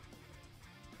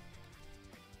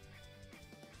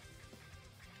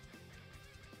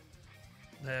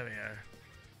 There we are.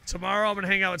 Tomorrow I'm going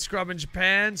to hang out with Scrub in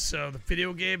Japan, so the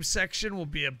video game section will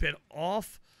be a bit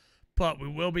off. But we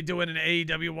will be doing an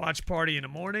AEW watch party in the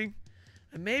morning.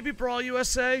 And maybe Brawl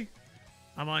USA?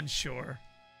 I'm unsure.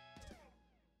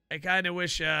 I kind of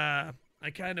wish, and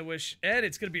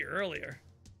it's going to be earlier.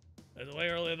 It's way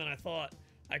earlier than I thought.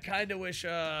 I kind of wish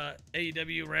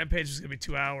AEW Rampage was going to be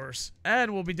 2 hours.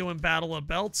 And we'll be doing Battle of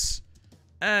Belts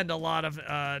and a lot of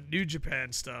New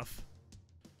Japan stuff.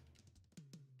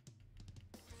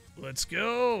 Let's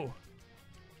go.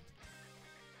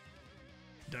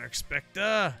 Dark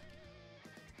Spectre.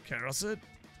 Carlson.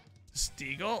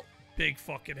 Stiegel. Big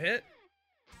fucking hit.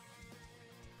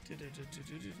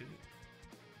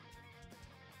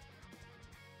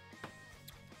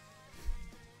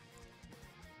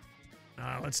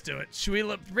 Let's do it. Should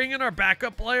we bring in our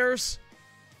backup players?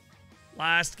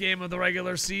 Last game of the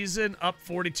regular season, up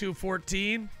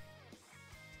 42-14.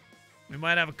 We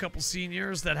might have a couple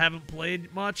seniors that haven't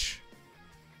played much.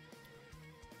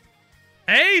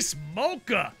 Ace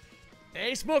Mocha!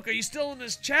 Ace Mocha, you still in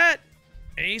this chat?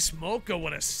 Ace Mocha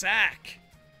with a sack.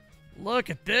 Look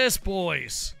at this,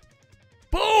 boys.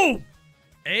 Boom!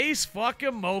 Ace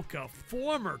fucking Mocha,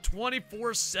 former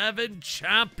 24/7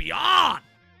 champion.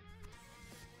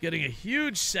 Getting a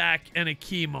huge sack and a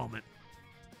key moment.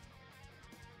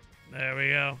 There we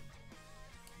go.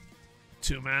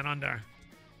 2-man under.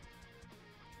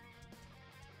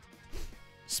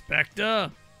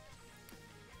 Spectre.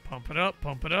 Pump it up,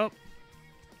 pump it up.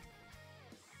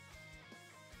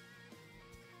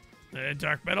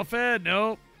 Dark Metal Fed,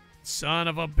 nope. Son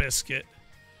of a biscuit.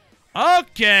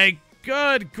 Okay,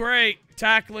 good, great.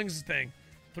 Tackling's the thing.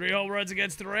 3 home runs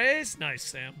against the Rays. Nice,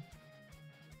 Sam.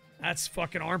 That's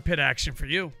fucking armpit action for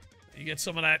you. You get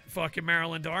some of that fucking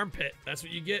Maryland armpit. That's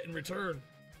what you get in return.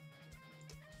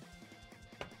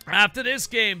 After this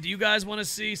game, do you guys want to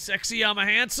see Sexy I'm a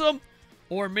Handsome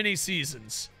or mini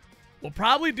seasons? We'll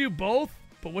probably do both,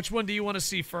 but which one do you want to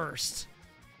see first?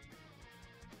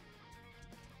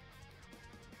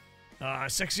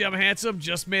 Sexy I'm a Handsome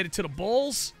just made it to the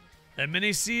Bulls. And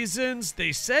mini seasons,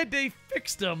 they said they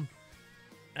fixed them.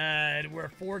 And we're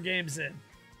 4 games in.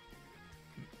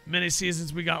 Mini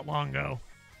seasons we got long ago.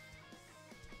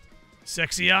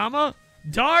 Sexyama.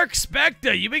 Dark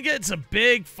Spectre. You've been getting some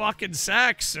big fucking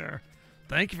sacks, sir.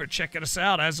 Thank you for checking us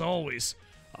out, as always.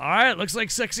 Alright, looks like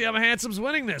Sexyama Handsome's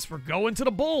winning this. We're going to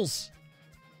the Bulls.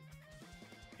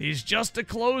 He's just a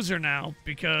closer now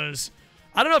because...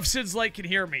 I don't know if Sid's Light can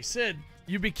hear me. Sid,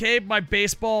 you became my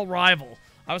baseball rival.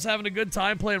 I was having a good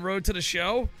time playing Road to the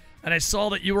Show, and I saw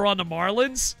that you were on the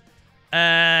Marlins,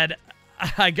 and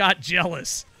I got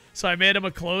jealous. So I made him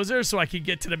a closer so I could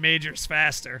get to the majors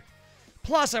faster.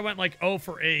 Plus, I went like 0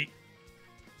 for 8.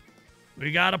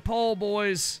 We got a poll,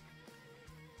 boys.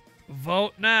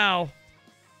 Vote now.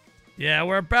 Yeah,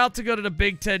 we're about to go to the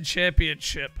Big Ten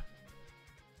Championship.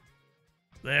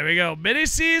 There we go. Mini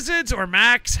seasons or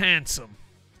Max Handsome?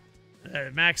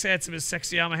 Max Handsome is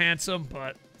Sexy I'm a Handsome,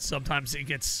 but sometimes it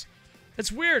gets...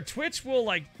 It's weird. Twitch will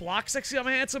like block Sexy I'm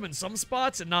a Handsome in some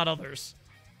spots and not others.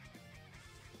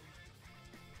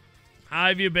 How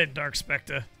have you been, Dark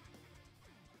Spectre?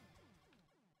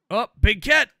 Oh, Big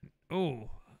Cat. Ooh.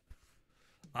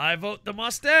 I vote the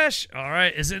mustache. All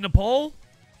right, is it in the poll?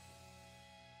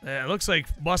 Yeah, it looks like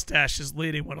mustache is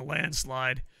leading with a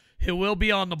landslide. He will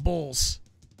be on the Bulls.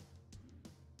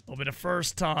 It'll be the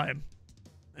first time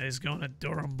that he's going to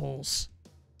Durham Bulls.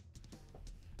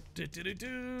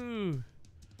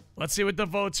 Let's see what the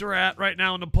votes are at right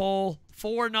now in the poll.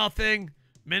 4-0.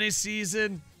 Mini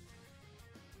season.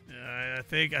 I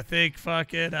think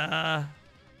fucking, I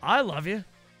love you.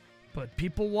 But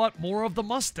people want more of the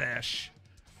mustache.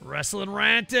 Wrestling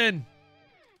ranting.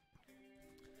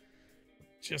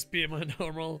 Just being my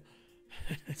normal.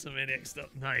 Some maniac stuff.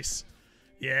 Nice.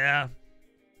 Yeah.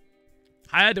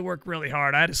 I had to work really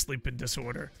hard. I had a sleeping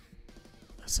disorder.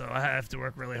 So I have to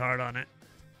work really hard on it.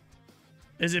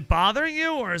 Is it bothering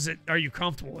you or are you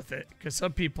comfortable with it? Because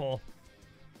some people,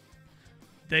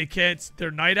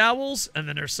 they're night owls, and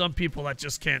then there's some people that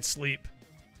just can't sleep.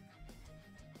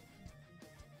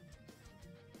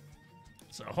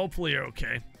 So hopefully you're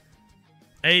okay.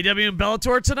 AEW and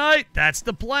Bellator tonight? That's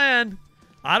the plan.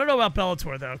 I don't know about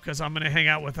Bellator though, because I'm gonna hang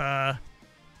out with Honka.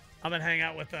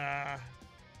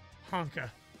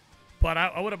 But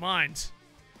I wouldn't mind.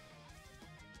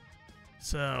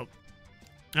 So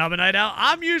I'm a night owl.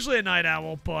 I'm usually a night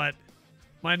owl, but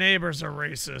my neighbors are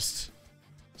racist.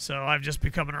 So I've just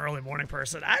become an early morning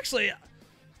person. Actually,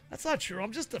 that's not true.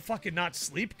 I'm just a fucking not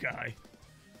sleep guy.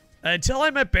 Until I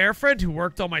met Bear Friend, who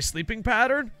worked on my sleeping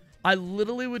pattern, I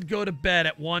literally would go to bed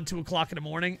at 1, 2 o'clock in the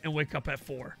morning and wake up at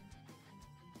 4.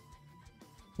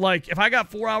 Like, if I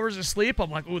got 4 hours of sleep, I'm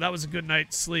like, ooh, that was a good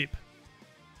night's sleep.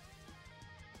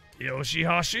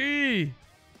 Yoshihashi.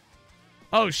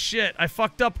 Oh, shit. I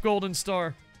fucked up, Golden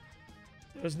Star.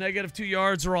 Those negative 2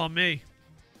 yards are on me.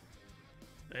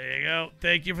 There you go.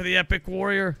 Thank you for the epic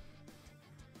warrior.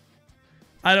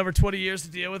 I had over 20 years to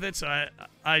deal with it, so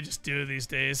I just do these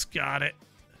days. Got it.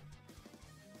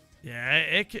 Yeah,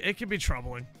 it can be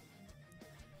troubling.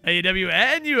 AEW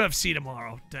and UFC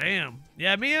tomorrow. Damn.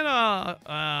 Yeah, me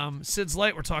and Sid's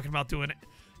Light were talking about doing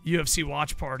UFC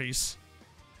watch parties.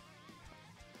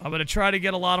 I'm going to try to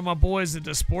get a lot of my boys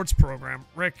into a sports program.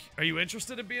 Rick, are you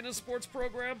interested in being in a sports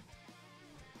program?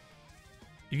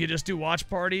 You can just do watch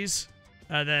parties,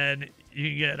 and then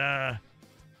you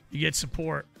get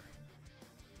support.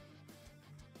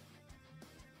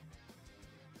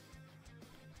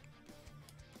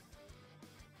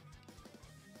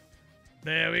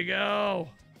 There we go.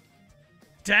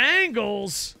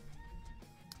 Dangles.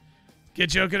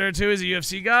 Get Joker there too as a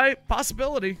UFC guy?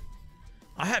 Possibility.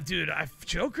 Dude,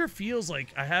 Joker feels like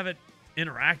I haven't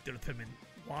interacted with him in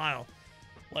a while.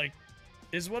 Like,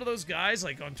 is one of those guys,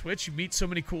 like on Twitch, you meet so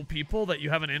many cool people that you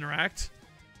haven't interact.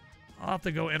 I'll have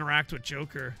to go interact with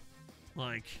Joker.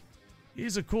 Like,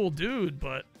 he's a cool dude,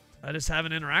 but I just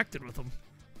haven't interacted with him.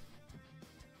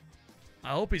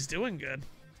 I hope he's doing good.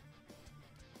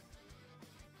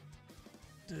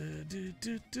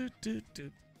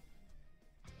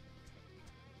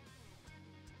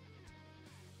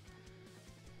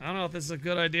 I don't know if this is a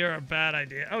good idea or a bad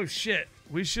idea. Oh, shit.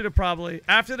 We should have probably...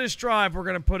 After this drive, we're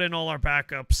going to put in all our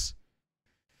backups.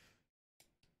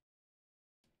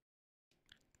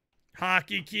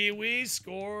 Hockey Kiwi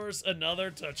scores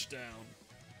another touchdown.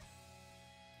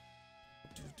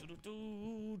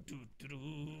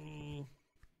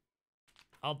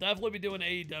 I'll definitely be doing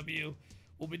AEW.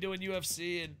 We'll be doing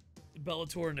UFC and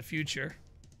Bellator in the future.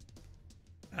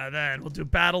 And then we'll do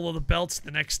Battle of the Belts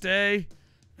the next day.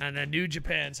 And then New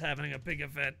Japan's having a big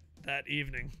event that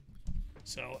evening.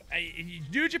 So,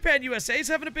 New Japan USA is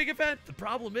having a big event. The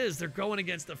problem is they're going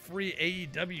against a free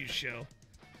AEW show.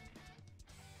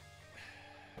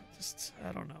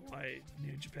 I don't know why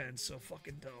New Japan's so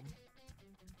fucking dumb.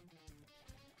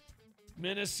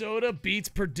 Minnesota beats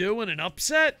Purdue in an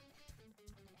upset?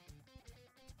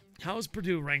 How is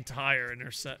Purdue ranked higher in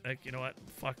their set? Like, you know what?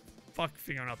 Fuck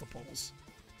figuring out the polls.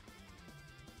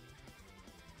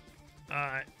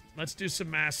 Alright, let's do some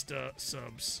mass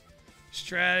subs.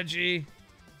 Strategy.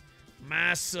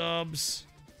 Mass subs.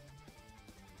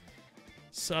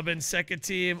 Sub in second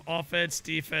team. Offense,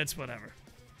 defense, whatever.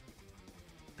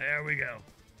 There we go.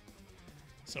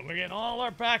 So we're getting all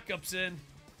our backups in.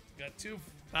 Got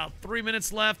about 3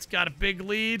 minutes left. Got a big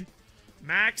lead.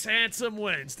 Max Handsome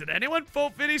wins. Did anyone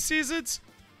vote mini seasons?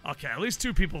 Okay, at least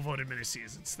 2 people voted mini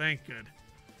seasons. Thank good.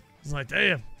 I was like,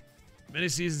 damn. Mini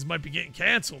seasons might be getting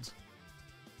canceled.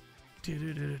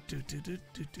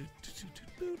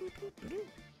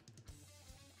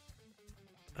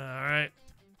 Alright.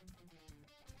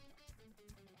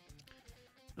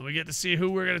 And we get to see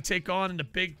who we're going to take on in the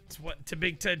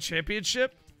Big Ten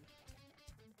Championship.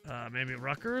 Maybe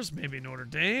Rutgers, maybe Notre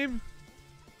Dame.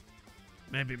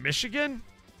 Maybe Michigan?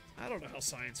 I don't know how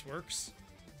science works.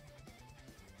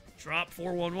 Drop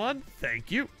 411.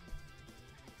 Thank you.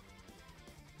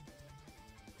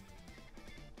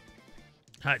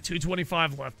 All right,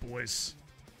 2:25 left, boys.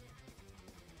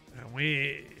 And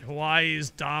Hawaii is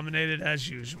dominated as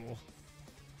usual.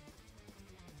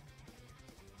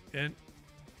 And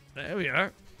there we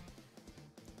are.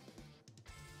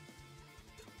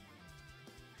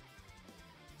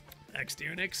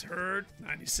 Xternix, Hurd,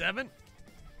 97.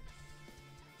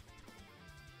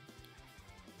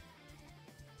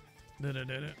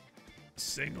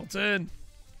 Singleton.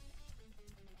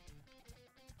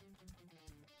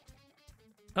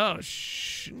 Oh,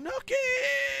 Schnooky!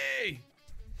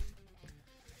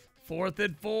 4th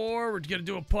and 4. We're going to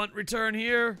do a punt return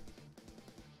here.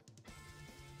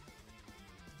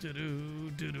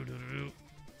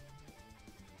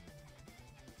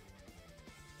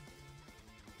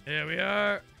 There we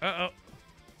are. Uh-oh.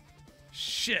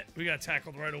 Shit. We got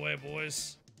tackled right away,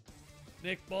 boys.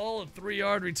 Nick Ball, a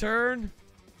 3-yard return.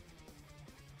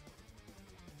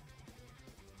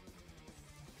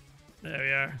 There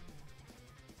we are.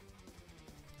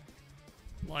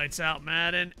 Lights out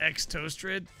Madden.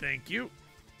 X-Toastred. Thank you.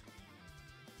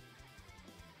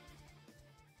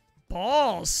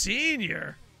 Ball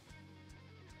Senior.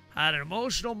 Had an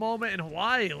emotional moment in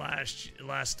Hawaii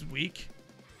last week.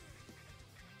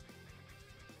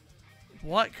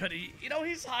 What could he... You know,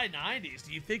 he's high 90s.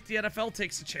 Do you think the NFL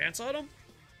takes a chance on him?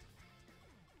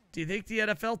 Do you think the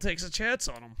NFL takes a chance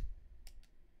on him?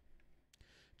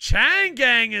 Chang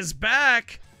Gang is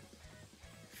back.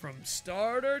 From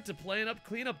starter to playing up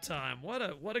cleanup time. What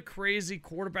a crazy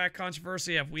quarterback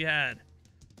controversy have we had.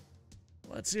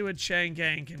 Let's see what Chang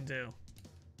Gang can do.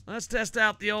 Let's test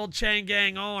out the old Chang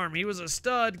Gang arm. He was a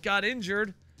stud, got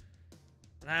injured.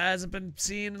 Hasn't been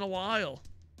seen in a while.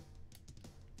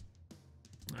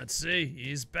 Let's see.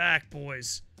 He's back,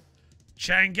 boys.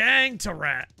 Chang Gang to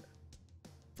rat.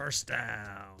 First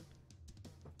down.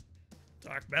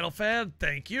 Dark Metal fan,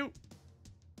 thank you.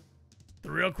 The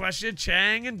real question,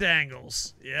 Chang and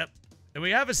Dangles. Yep. And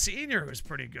we have a senior who's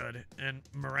pretty good, and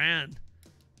Moran.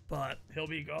 But he'll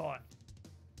be gone.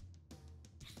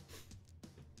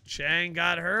 Chang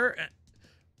got hurt.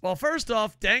 Well, first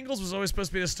off, Dangles was always supposed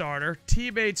to be the starter.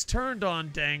 Teammates turned on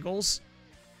Dangles,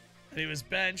 and he was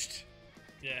benched.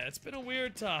 Yeah, it's been a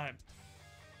weird time.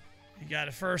 He got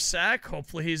a first sack.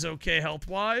 Hopefully he's okay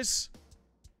health-wise.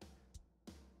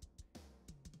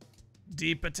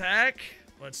 Deep attack.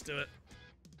 Let's do it.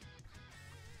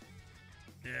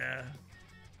 Yeah.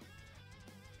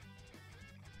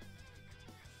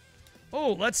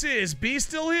 Oh, let's see. Is B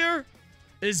still here?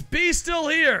 Is B still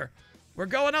here? We're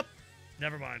going up.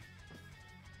 Never mind.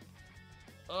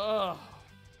 Ugh.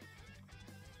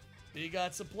 B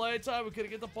got some play time. We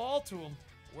couldn't get the ball to him.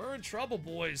 We're in trouble,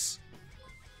 boys.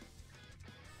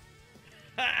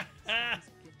 Gifted a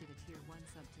tier 1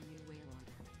 sub to New Wayland.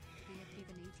 They have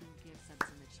given 18 gift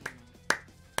subs in the channel.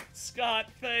 Scott,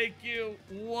 thank you.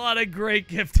 What a great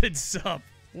gifted sub.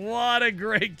 What a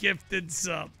great gifted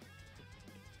sub.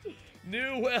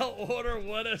 New well order,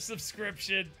 what a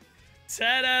subscription.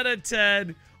 10 out of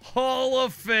 10. Hall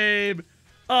of Fame.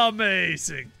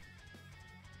 Amazing.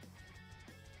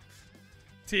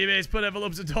 Teammates put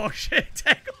envelopes of dog shit in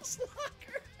Tangle's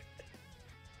locker.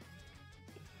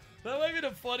 That might be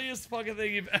the funniest fucking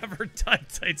thing you've ever done,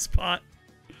 Tight Spot.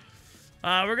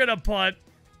 We're going to punt.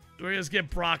 We're going to just give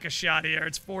Brock a shot here.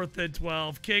 It's 4th and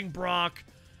 12. King Brock,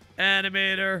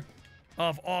 animator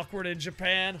of Awkward in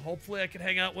Japan. Hopefully I can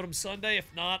hang out with him Sunday. If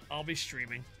not, I'll be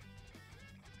streaming.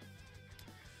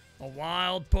 A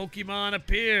wild Pokemon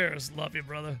appears. Love you,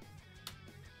 brother.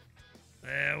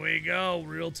 There we go.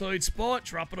 Real Tight Spot.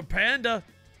 Dropping a panda.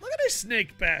 Look at this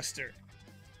snake bastard.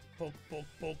 Poke, poke,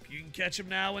 poke. You can catch him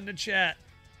now in the chat.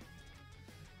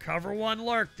 Cover 1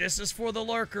 lurk. This is for the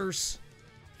lurkers.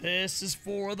 This is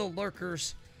for the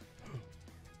lurkers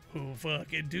who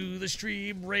fucking do the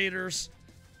stream raiders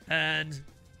and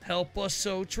help us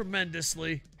so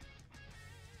tremendously.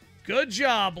 Good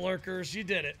job, lurkers. You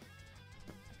did it.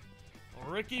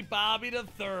 Ricky Bobby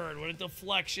III with a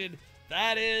deflection.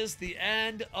 That is the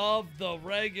end of the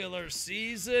regular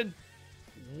season.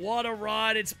 What a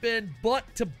ride it's been. Butt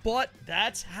to butt.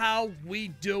 That's how we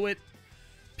do it.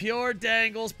 Pure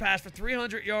Dangles passed for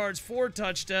 300 yards, 4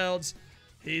 touchdowns.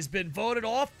 He's been voted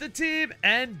off the team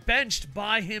and benched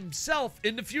by himself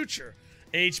in the future.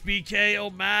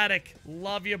 HBK-O-Matic.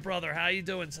 Love you, brother. How you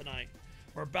doing tonight?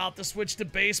 We're about to switch to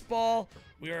baseball.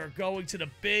 We are going to the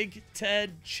Big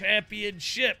Ten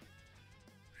Championship.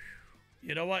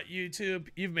 You know what, YouTube?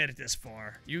 You've made it this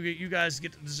far. You guys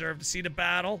deserve to see the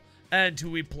battle and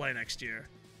who we play next year.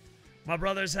 My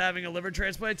brother's having a liver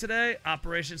transplant today.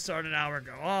 Operation started an hour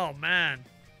ago. Oh, man.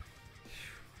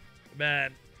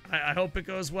 Man, I hope it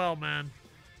goes well, man.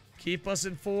 Keep us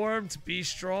informed. Be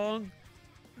strong.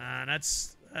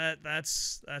 That's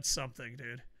something,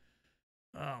 dude.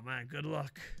 Oh, man, good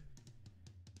luck.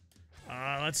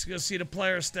 Let's go see the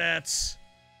player stats.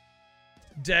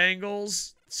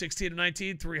 Dangles,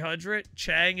 16-19, 300.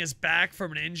 Chang is back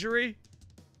from an injury.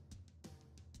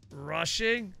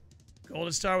 Rushing.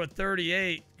 Golden Star with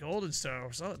 38. Golden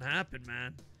Star. Something happened,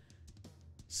 man.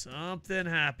 Something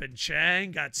happened.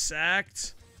 Chang got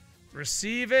sacked.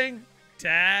 Receiving.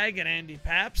 Dag and Andy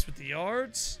Paps with the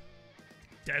yards.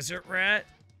 Desert Rat.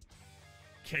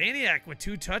 Caniac with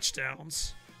 2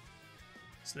 touchdowns.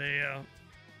 So they,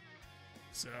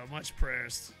 so much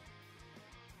prayers.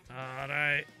 All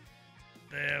right.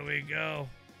 There we go.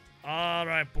 All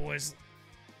right, boys.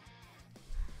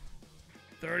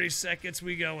 30 seconds,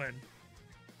 we go in.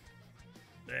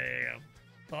 There you go.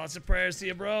 Thoughts and prayers to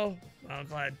you, bro. I'm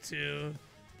glad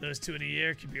those 2 in a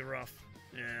year can be rough.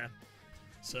 Yeah.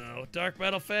 So, Dark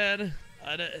Metal fan,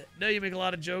 I know you make a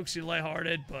lot of jokes, you're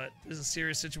lighthearted, but this is a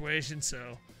serious situation,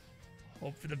 so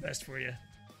hope for the best for you.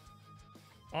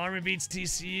 Army beats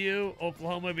TCU.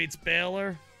 Oklahoma beats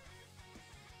Baylor.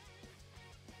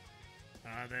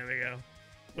 There we go.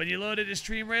 When you load into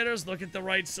Stream Raiders, look at the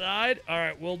right side. All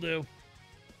right, we'll do.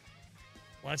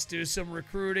 Let's do some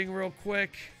recruiting real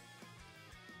quick.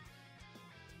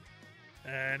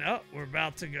 And, oh, we're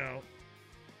about to go.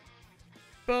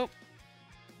 Boop.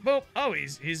 Boop. Oh,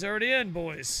 he's already in,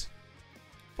 boys.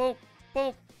 Boop.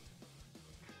 Boop.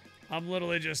 I'm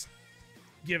literally just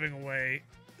giving away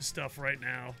stuff right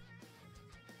now.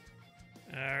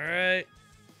 All right.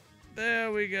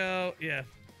 There we go. Yeah.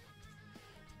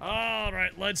 All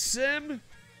right, let's sim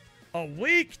a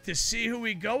week to see who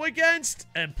we go against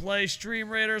and play Stream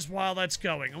Raiders while that's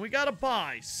going. And we got to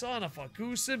buy. Son of a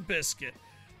goose and biscuit.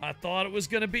 I thought it was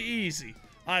going to be easy.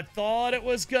 I thought it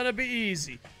was going to be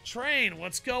easy. Train,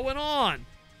 what's going on?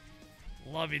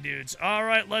 Love you, dudes. All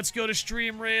right, let's go to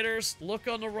Stream Raiders. Look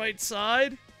on the right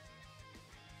side.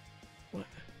 What?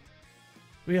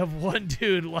 We have one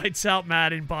dude lights out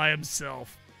Madden by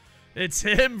himself. It's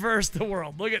him versus the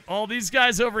world. Look at all these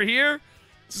guys over here.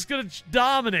 Just going to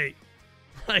dominate.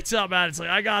 Lights out Madden. It's like,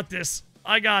 I got this.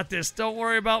 I got this. Don't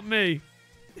worry about me.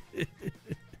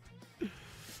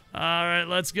 All right,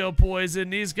 let's go Poison.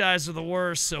 These guys are the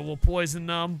worst, so we'll poison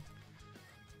them.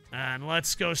 And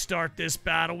let's go start this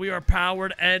battle. We are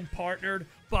powered and partnered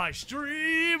by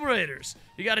Stream Raiders.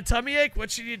 You got a tummy ache?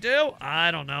 What should you do?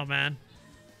 I don't know, man.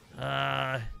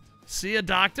 See a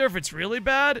doctor if it's really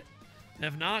bad.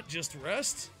 If not, just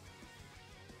rest.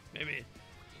 Maybe.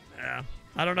 Yeah.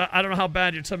 I don't know. I don't know how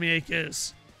bad your tummy ache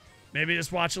is. Maybe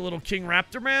just watch a little King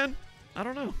Raptor Man. I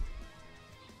don't know.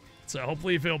 So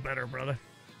hopefully you feel better, brother.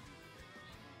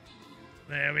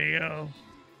 There we go.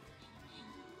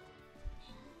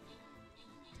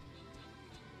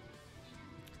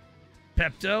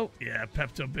 Pepto? Yeah,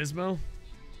 Pepto-Bismol.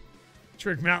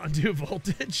 Trick Mountain Dew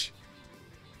voltage.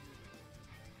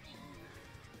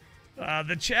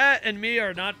 The chat and me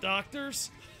are not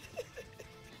doctors.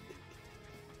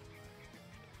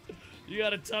 You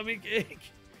got a tummy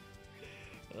ache?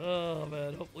 Oh,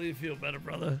 man. Hopefully you feel better,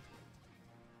 brother.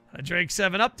 I drank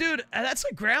 7-Up. Dude, that's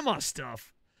like grandma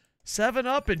stuff.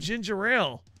 7-Up and ginger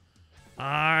ale. All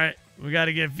right. We got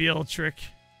to give Trick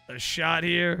a shot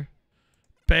here.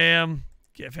 Bam.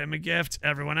 Give him a gift.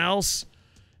 Everyone else,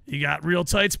 you got Real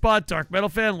Tight Spot, Dark Metal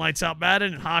Fan, Lights Out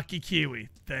Madden, and Hockey Kiwi.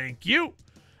 Thank you.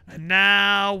 And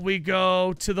now we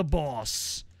go to the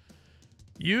boss.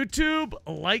 YouTube,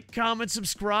 like, comment,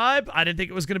 subscribe. I didn't think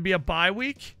it was going to be a bye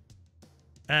week.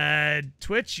 And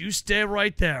Twitch, you stay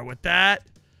right there. With that,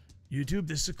 YouTube,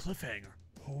 this is a cliffhanger.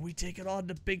 Who are we taking on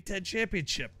the Big Ten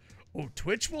Championship? Oh,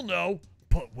 Twitch will know,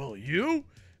 but will you?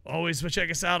 Always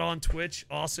check us out on Twitch,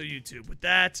 also YouTube. With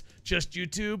that, just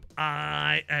YouTube,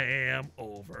 I am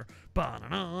over.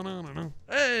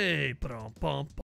 Hey,